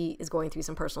he is going through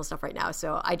some personal stuff right now.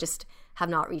 So I just have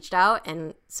not reached out.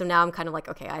 And so now I'm kind of like,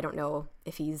 okay, I don't know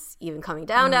if he's even coming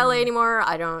down to LA anymore.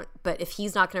 But if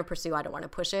he's not going to pursue, I don't want to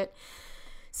push it.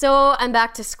 So I'm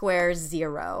back to square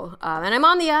zero. And I'm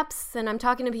on the apps and I'm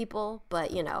talking to people, but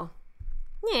you know,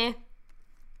 yeah.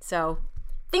 So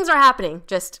things are happening,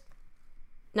 just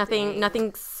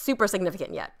nothing super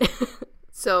significant yet.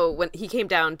 So when he came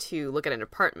down to look at an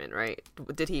apartment, right?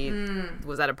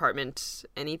 Was that apartment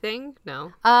anything?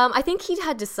 No? I think he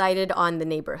had decided on the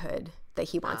neighborhood that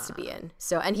he wants to be in.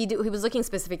 So, and he was looking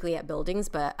specifically at buildings,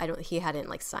 but he hadn't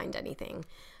like signed anything.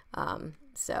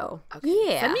 So okay.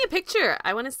 Yeah. Send me a picture.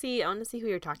 I want to see who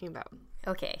you're talking about.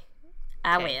 Okay.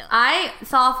 I will. I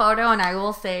saw a photo and I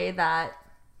will say that,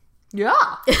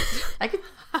 yeah, I could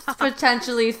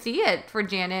potentially see it for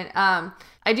Janet.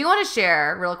 I do want to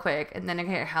share real quick, and then I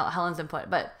can hear Helen's input.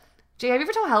 But Jay, have you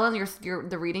ever told Helen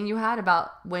the reading you had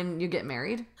about when you get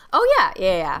married? Oh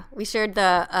yeah. We shared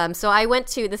the. So I went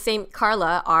to the same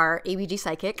Carla, our ABG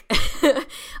psychic.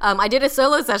 I did a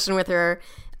solo session with her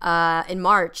in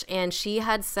March, and she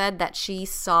had said that she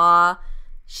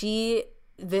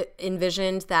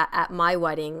envisioned that at my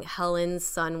wedding, Helen's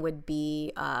son would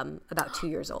be about 2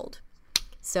 years old.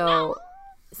 So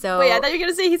wait, I thought you were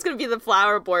gonna say he's gonna be the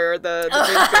flower boy or the ring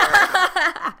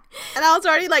bearer. And I was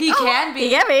already like, he can be,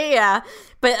 yeah.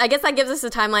 But I guess that gives us a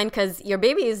timeline because your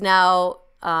baby is now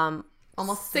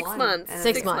almost 6 months.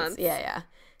 6 months. Yeah.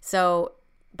 So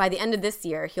by the end of this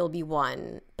year, he'll be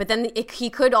 1. But then he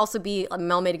could also be.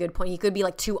 Mel made a good point. He could be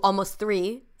like 2, almost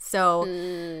 3. So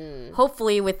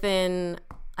hopefully within,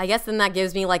 I guess then that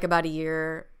gives me like about a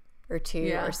year or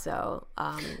 2 or so.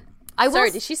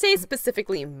 Sorry, did she say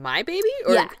specifically my baby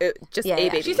or just a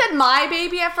baby? She said my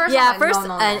baby at first. Yeah, like, at first,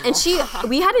 no. and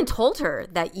we hadn't told her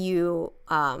that you,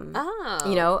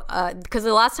 you know, because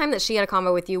the last time that she had a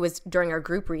convo with you was during our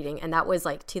group reading, and that was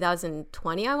like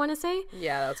 2020, I want to say.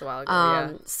 Yeah, that's a while ago.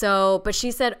 Yeah. So, but she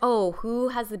said, "Oh, who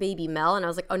has the baby, Mel?" And I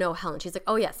was like, "Oh no, Helen." She's like,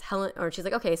 "Oh yes, Helen." Or she's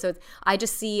like, "Okay, so I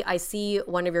see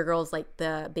one of your girls, like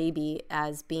the baby,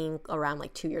 as being around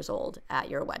like 2 years old at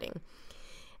your wedding."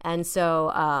 And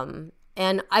so,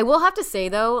 and I will have to say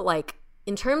though, like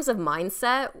in terms of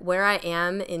mindset, where I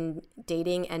am in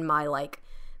dating and my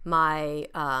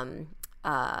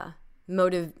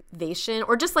motivation,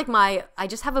 or just like I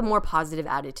just have a more positive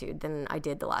attitude than I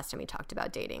did the last time we talked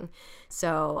about dating.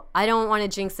 So I don't want to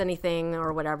jinx anything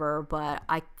or whatever, but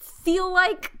I feel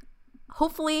like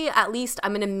hopefully at least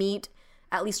I'm going to meet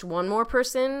at least one more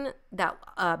person that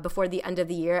before the end of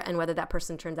the year, and whether that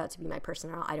person turns out to be my person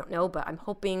or not, I don't know, but I'm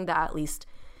hoping that at least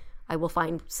I will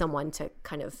find someone to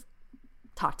kind of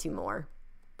talk to more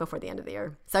before the end of the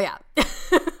year. So yeah.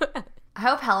 I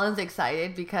hope Helen's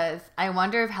excited, because I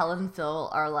wonder if Helen still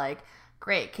are like,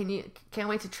 great, can't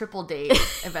wait to triple date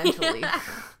eventually.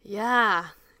 Yeah,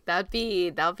 that'd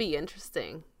be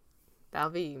interesting. That'll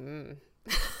be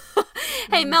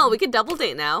Hey Mel, we could double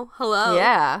date now. Hello.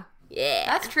 Yeah.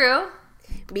 That's true.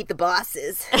 Meet the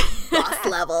bosses. Boss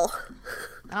level.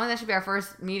 I don't think that should be our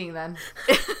first meeting then.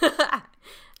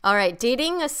 All right,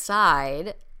 dating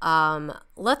aside,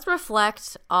 let's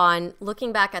reflect on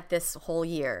looking back at this whole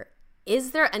year.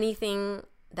 Is there anything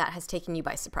that has taken you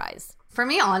by surprise? For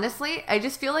me, honestly, I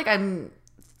just feel like I'm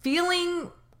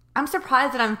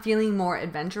surprised that I'm feeling more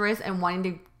adventurous and wanting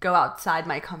to go outside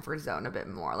my comfort zone a bit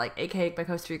more, like aka my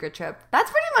Costa Rica trip.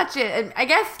 That's pretty much it. And I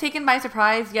guess taken by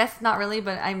surprise. Yes, not really,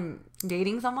 but I'm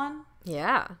dating someone.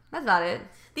 Yeah. That's about it.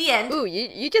 The end. Ooh,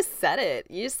 you just said it.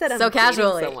 You just said I'm So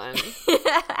casually. dating someone.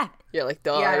 You're like,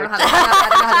 duh. Yeah, I don't know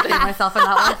how to save myself in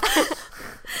that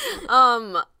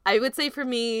one. I would say for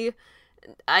me,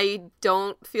 I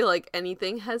don't feel like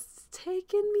anything has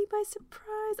taken me by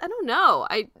surprise. I don't know.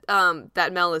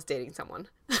 That Mel is dating someone.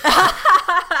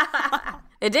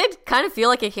 It did kind of feel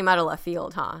like it came out of left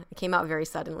field, huh? It came out very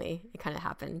suddenly. It kind of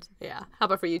happened. Yeah. How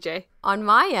about for you, Jay? On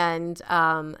my end,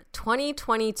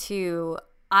 2022,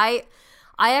 I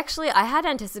had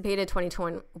anticipated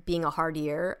 2020 being a hard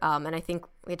year. And I think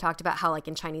we talked about how, like,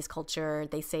 in Chinese culture,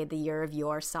 they say the year of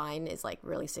your sign is, like,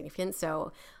 really significant.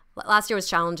 So last year was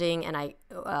challenging, and I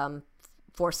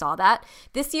foresaw that.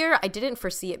 This year, I didn't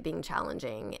foresee it being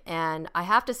challenging. And I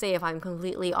have to say, if I'm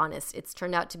completely honest, it's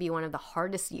turned out to be one of the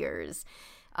hardest years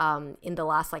in the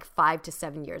last, like, 5 to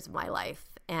 7 years of my life.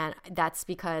 And that's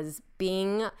because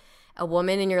being a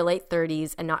woman in your late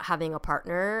 30s and not having a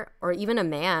partner, or even a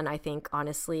man, I think,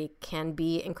 honestly, can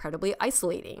be incredibly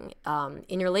isolating.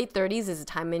 In your late 30s is a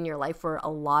time in your life where a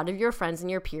lot of your friends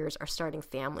and your peers are starting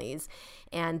families,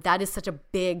 and that is such a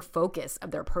big focus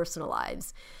of their personal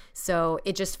lives. So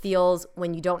it just feels,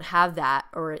 when you don't have that,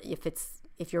 or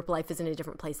if your life is in a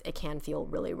different place, it can feel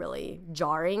really, really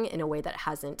jarring in a way that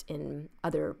hasn't in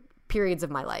other periods of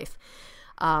my life.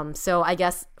 So I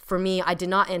guess for me, I did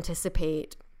not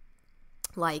anticipate,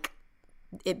 like,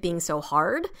 it being so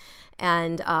hard.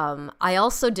 And I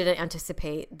also didn't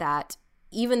anticipate that,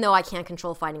 even though I can't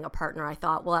control finding a partner, I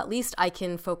thought, well, at least I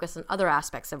can focus on other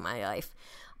aspects of my life.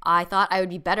 I thought I would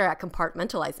be better at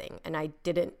compartmentalizing, and I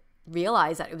didn't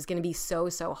realize that it was going to be so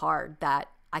hard, that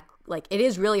it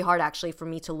is really hard actually for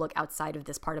me to look outside of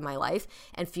this part of my life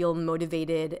and feel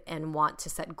motivated and want to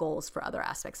set goals for other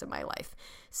aspects of my life.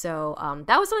 So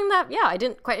that was something that, I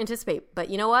didn't quite anticipate. But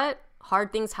you know what?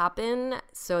 Hard things happen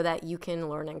so that you can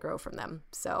learn and grow from them.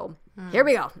 So here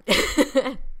we go.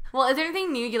 Well, is there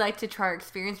anything new you'd like to try or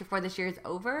experience before this year is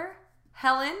over,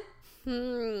 Helen?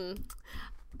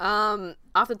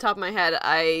 Off the top of my head,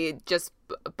 I just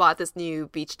bought this new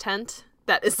beach tent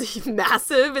that is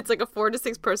massive. It's like a 4 to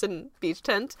 6 person beach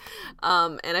tent.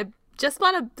 And I just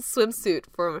bought a swimsuit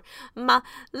for my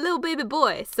little baby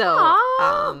boy. So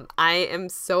I am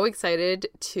so excited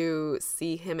to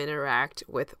see him interact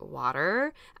with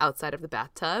water outside of the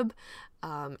bathtub.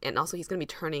 And also he's going to be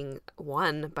turning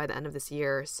 1 by the end of this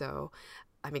year. So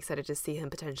I'm excited to see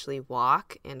him potentially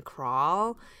walk and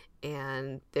crawl.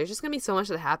 And there's just going to be so much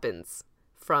that happens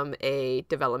from a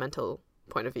developmental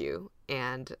point of view.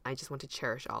 And I just want to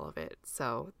cherish all of it.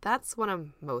 So that's what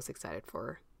I'm most excited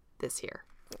for this year.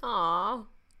 Aw,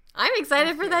 I'm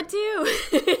excited for that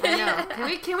too. I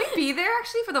know. Can we be there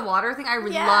actually for the water thing? I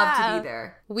would love to be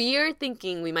there. We are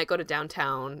thinking we might go to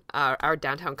downtown, our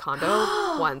downtown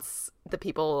condo once the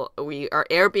people we are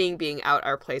Airbnb-ing out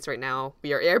our place right now.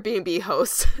 We are Airbnb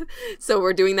hosts. So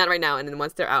we're doing that right now. And then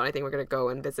once they're out, I think we're going to go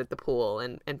and visit the pool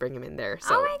and bring him in there.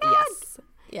 So oh my God. yes.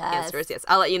 Yes. Answer is yes.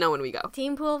 I'll let you know when we go.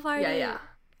 Team pool party. Yeah.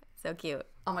 So cute.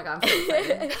 Oh my God, I'm so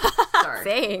excited. Sorry.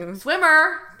 Same.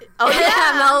 Swimmer. Oh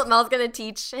yeah, Mel's gonna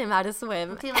teach him how to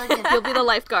swim. He'll be the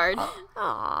lifeguard. Aww.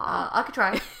 I could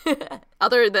try.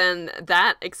 Other than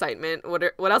that excitement,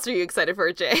 what else are you excited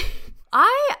for, Jay?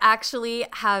 I actually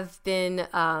have been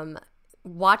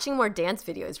watching more dance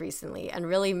videos recently and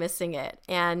really missing it.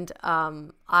 And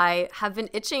I have been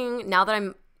itching, now that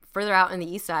I'm further out on the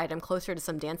east side, I'm closer to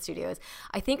some dance studios.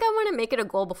 I think I want to make it a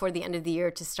goal before the end of the year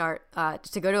to start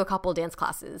to go to a couple dance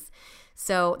classes.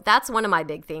 So that's one of my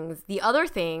big things. The other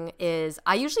thing is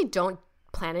I usually don't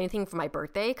plan anything for my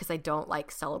birthday because I don't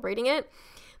like celebrating it.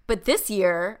 But this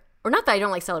year, or not that I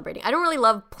don't like celebrating, I don't really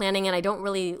love planning and I don't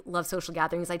really love social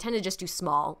gatherings. I tend to just do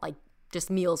small, like just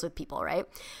meals with people, right?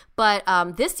 But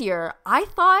this year, I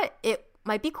thought it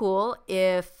might be cool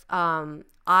if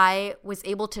I was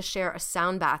able to share a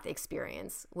sound bath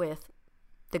experience with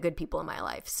the good people in my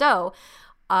life. So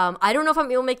I don't know if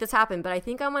I'm able to make this happen, but I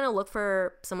think I'm going to look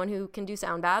for someone who can do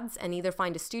sound baths and either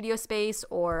find a studio space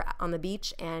or on the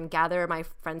beach and gather my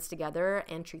friends together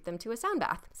and treat them to a sound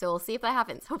bath. So we'll see if that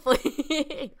happens,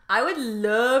 hopefully. I would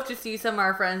love to see some of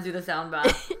our friends do the sound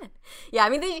bath. Yeah, I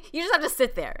mean, you just have to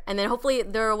sit there. And then hopefully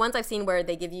there are ones I've seen where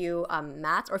they give you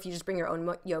mats, or if you just bring your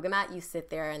own yoga mat, you sit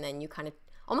there and then you kind of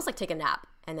almost like take a nap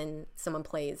and then someone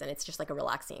plays and it's just like a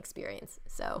relaxing experience.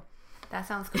 So that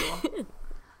sounds cool.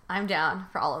 I'm down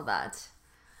for all of that.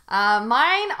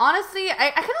 Mine, honestly,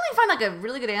 I couldn't really find like a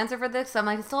really good answer for this, so I'm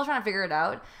like still trying to figure it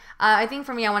out. I think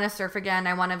for me, I want to surf again.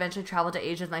 I want to eventually travel to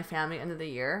Asia with my family at the end of the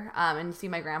year and see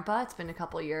my grandpa. It's been a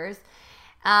couple years.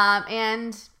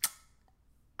 And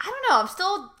I don't know. I'm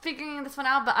still figuring this one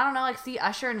out, but I don't know, like see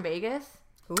Usher in Vegas.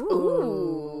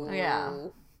 Ooh. Yeah.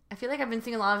 I feel like I've been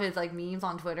seeing a lot of his like memes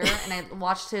on Twitter, and I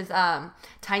watched his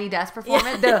Tiny Desk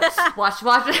performance. Watch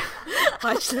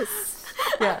this.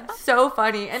 Yeah, so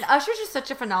funny. And Usher's just such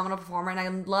a phenomenal performer, and I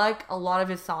like a lot of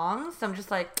his songs. So I'm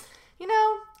just like,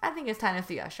 I think it's time to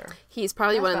see Usher. He's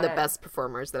probably one of the best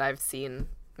performers that I've seen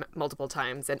multiple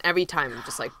times, and every time I'm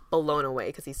just like blown away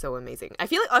because he's so amazing. I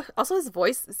feel like also his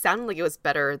voice sounded like it was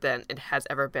better than it has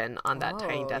ever been on that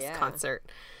Tiny Desk concert.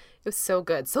 It was so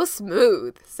good, so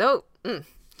smooth, so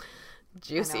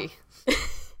juicy.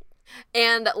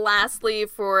 And lastly,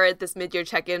 for this mid-year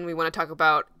check-in, we want to talk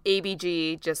about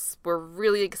ABG. We're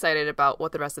really excited about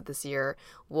what the rest of this year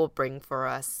will bring for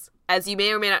us. As you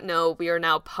may or may not know, we are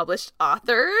now published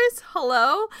authors.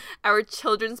 Hello! Our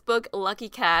children's book, Lucky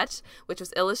Cat, which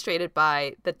was illustrated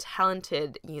by the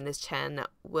talented Eunice Chen,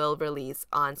 will release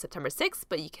on September 6th,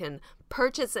 but you can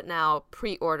purchase it now,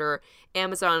 pre-order,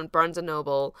 Amazon, Barnes &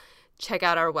 Noble. Check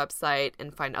out our website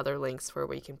and find other links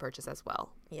where you can purchase as well.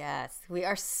 Yes, we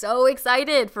are so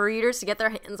excited for readers to get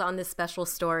their hands on this special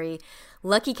story.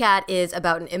 Lucky Cat is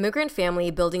about an immigrant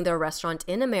family building their restaurant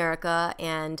in America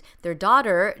and their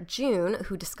daughter, June,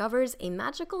 who discovers a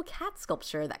magical cat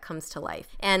sculpture that comes to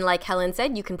life. And like Helen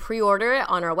said, you can pre-order it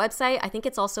on our website. I think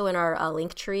it's also in our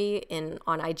link tree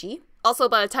on IG. Also,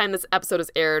 by the time this episode is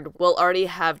aired, we'll already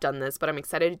have done this, but I'm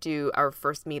excited to do our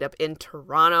first meetup in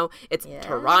Toronto. It's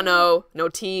Toronto, no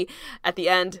T at the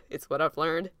end. It's what I've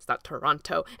learned. It's not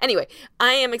Toronto. Anyway,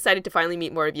 I am excited to finally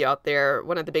meet more of you out there.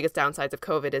 One of the biggest downsides of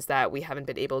COVID is that we haven't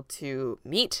been able to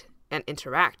meet and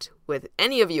interact with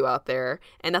any of you out there,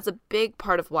 and that's a big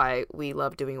part of why we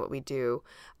love doing what we do.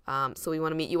 So we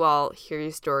want to meet you all, hear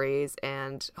your stories,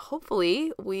 and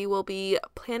hopefully we will be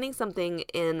planning something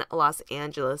in Los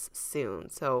Angeles soon.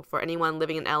 So for anyone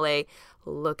living in LA,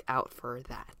 look out for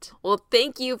that. Well,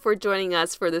 thank you for joining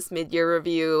us for this mid-year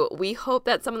review. We hope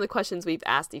that some of the questions we've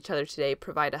asked each other today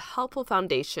provide a helpful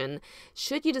foundation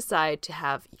should you decide to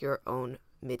have your own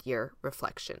mid-year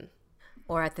reflection.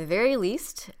 Or at the very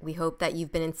least, we hope that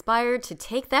you've been inspired to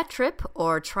take that trip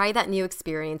or try that new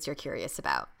experience you're curious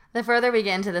about. The further we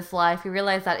get into this life, we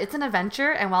realize that it's an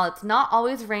adventure, and while it's not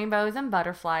always rainbows and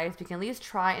butterflies, we can at least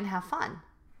try and have fun.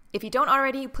 If you don't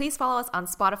already, please follow us on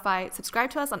Spotify, subscribe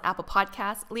to us on Apple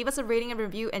Podcasts, leave us a rating and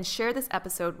review, and share this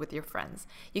episode with your friends.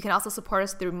 You can also support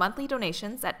us through monthly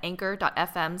donations at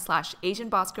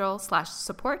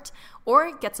anchor.fm/AsianBossGirl/support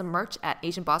or get some merch at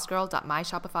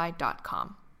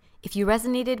asianbossgirl.myshopify.com. If you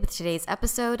resonated with today's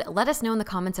episode, let us know in the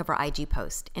comments of our IG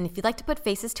post. And if you'd like to put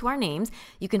faces to our names,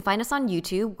 you can find us on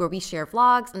YouTube, where we share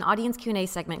vlogs, an audience Q&A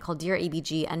segment called Dear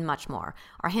ABG, and much more.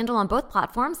 Our handle on both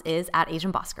platforms is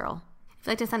 @AsianBossGirl. If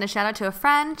you'd like to send a shout out to a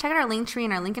friend, check out our link tree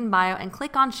in our link in bio and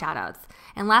click on shoutouts.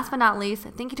 And last but not least,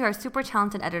 thank you to our super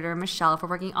talented editor, Michelle, for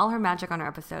working all her magic on our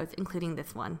episodes, including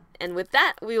this one. And with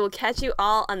that, we will catch you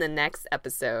all on the next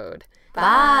episode. Bye.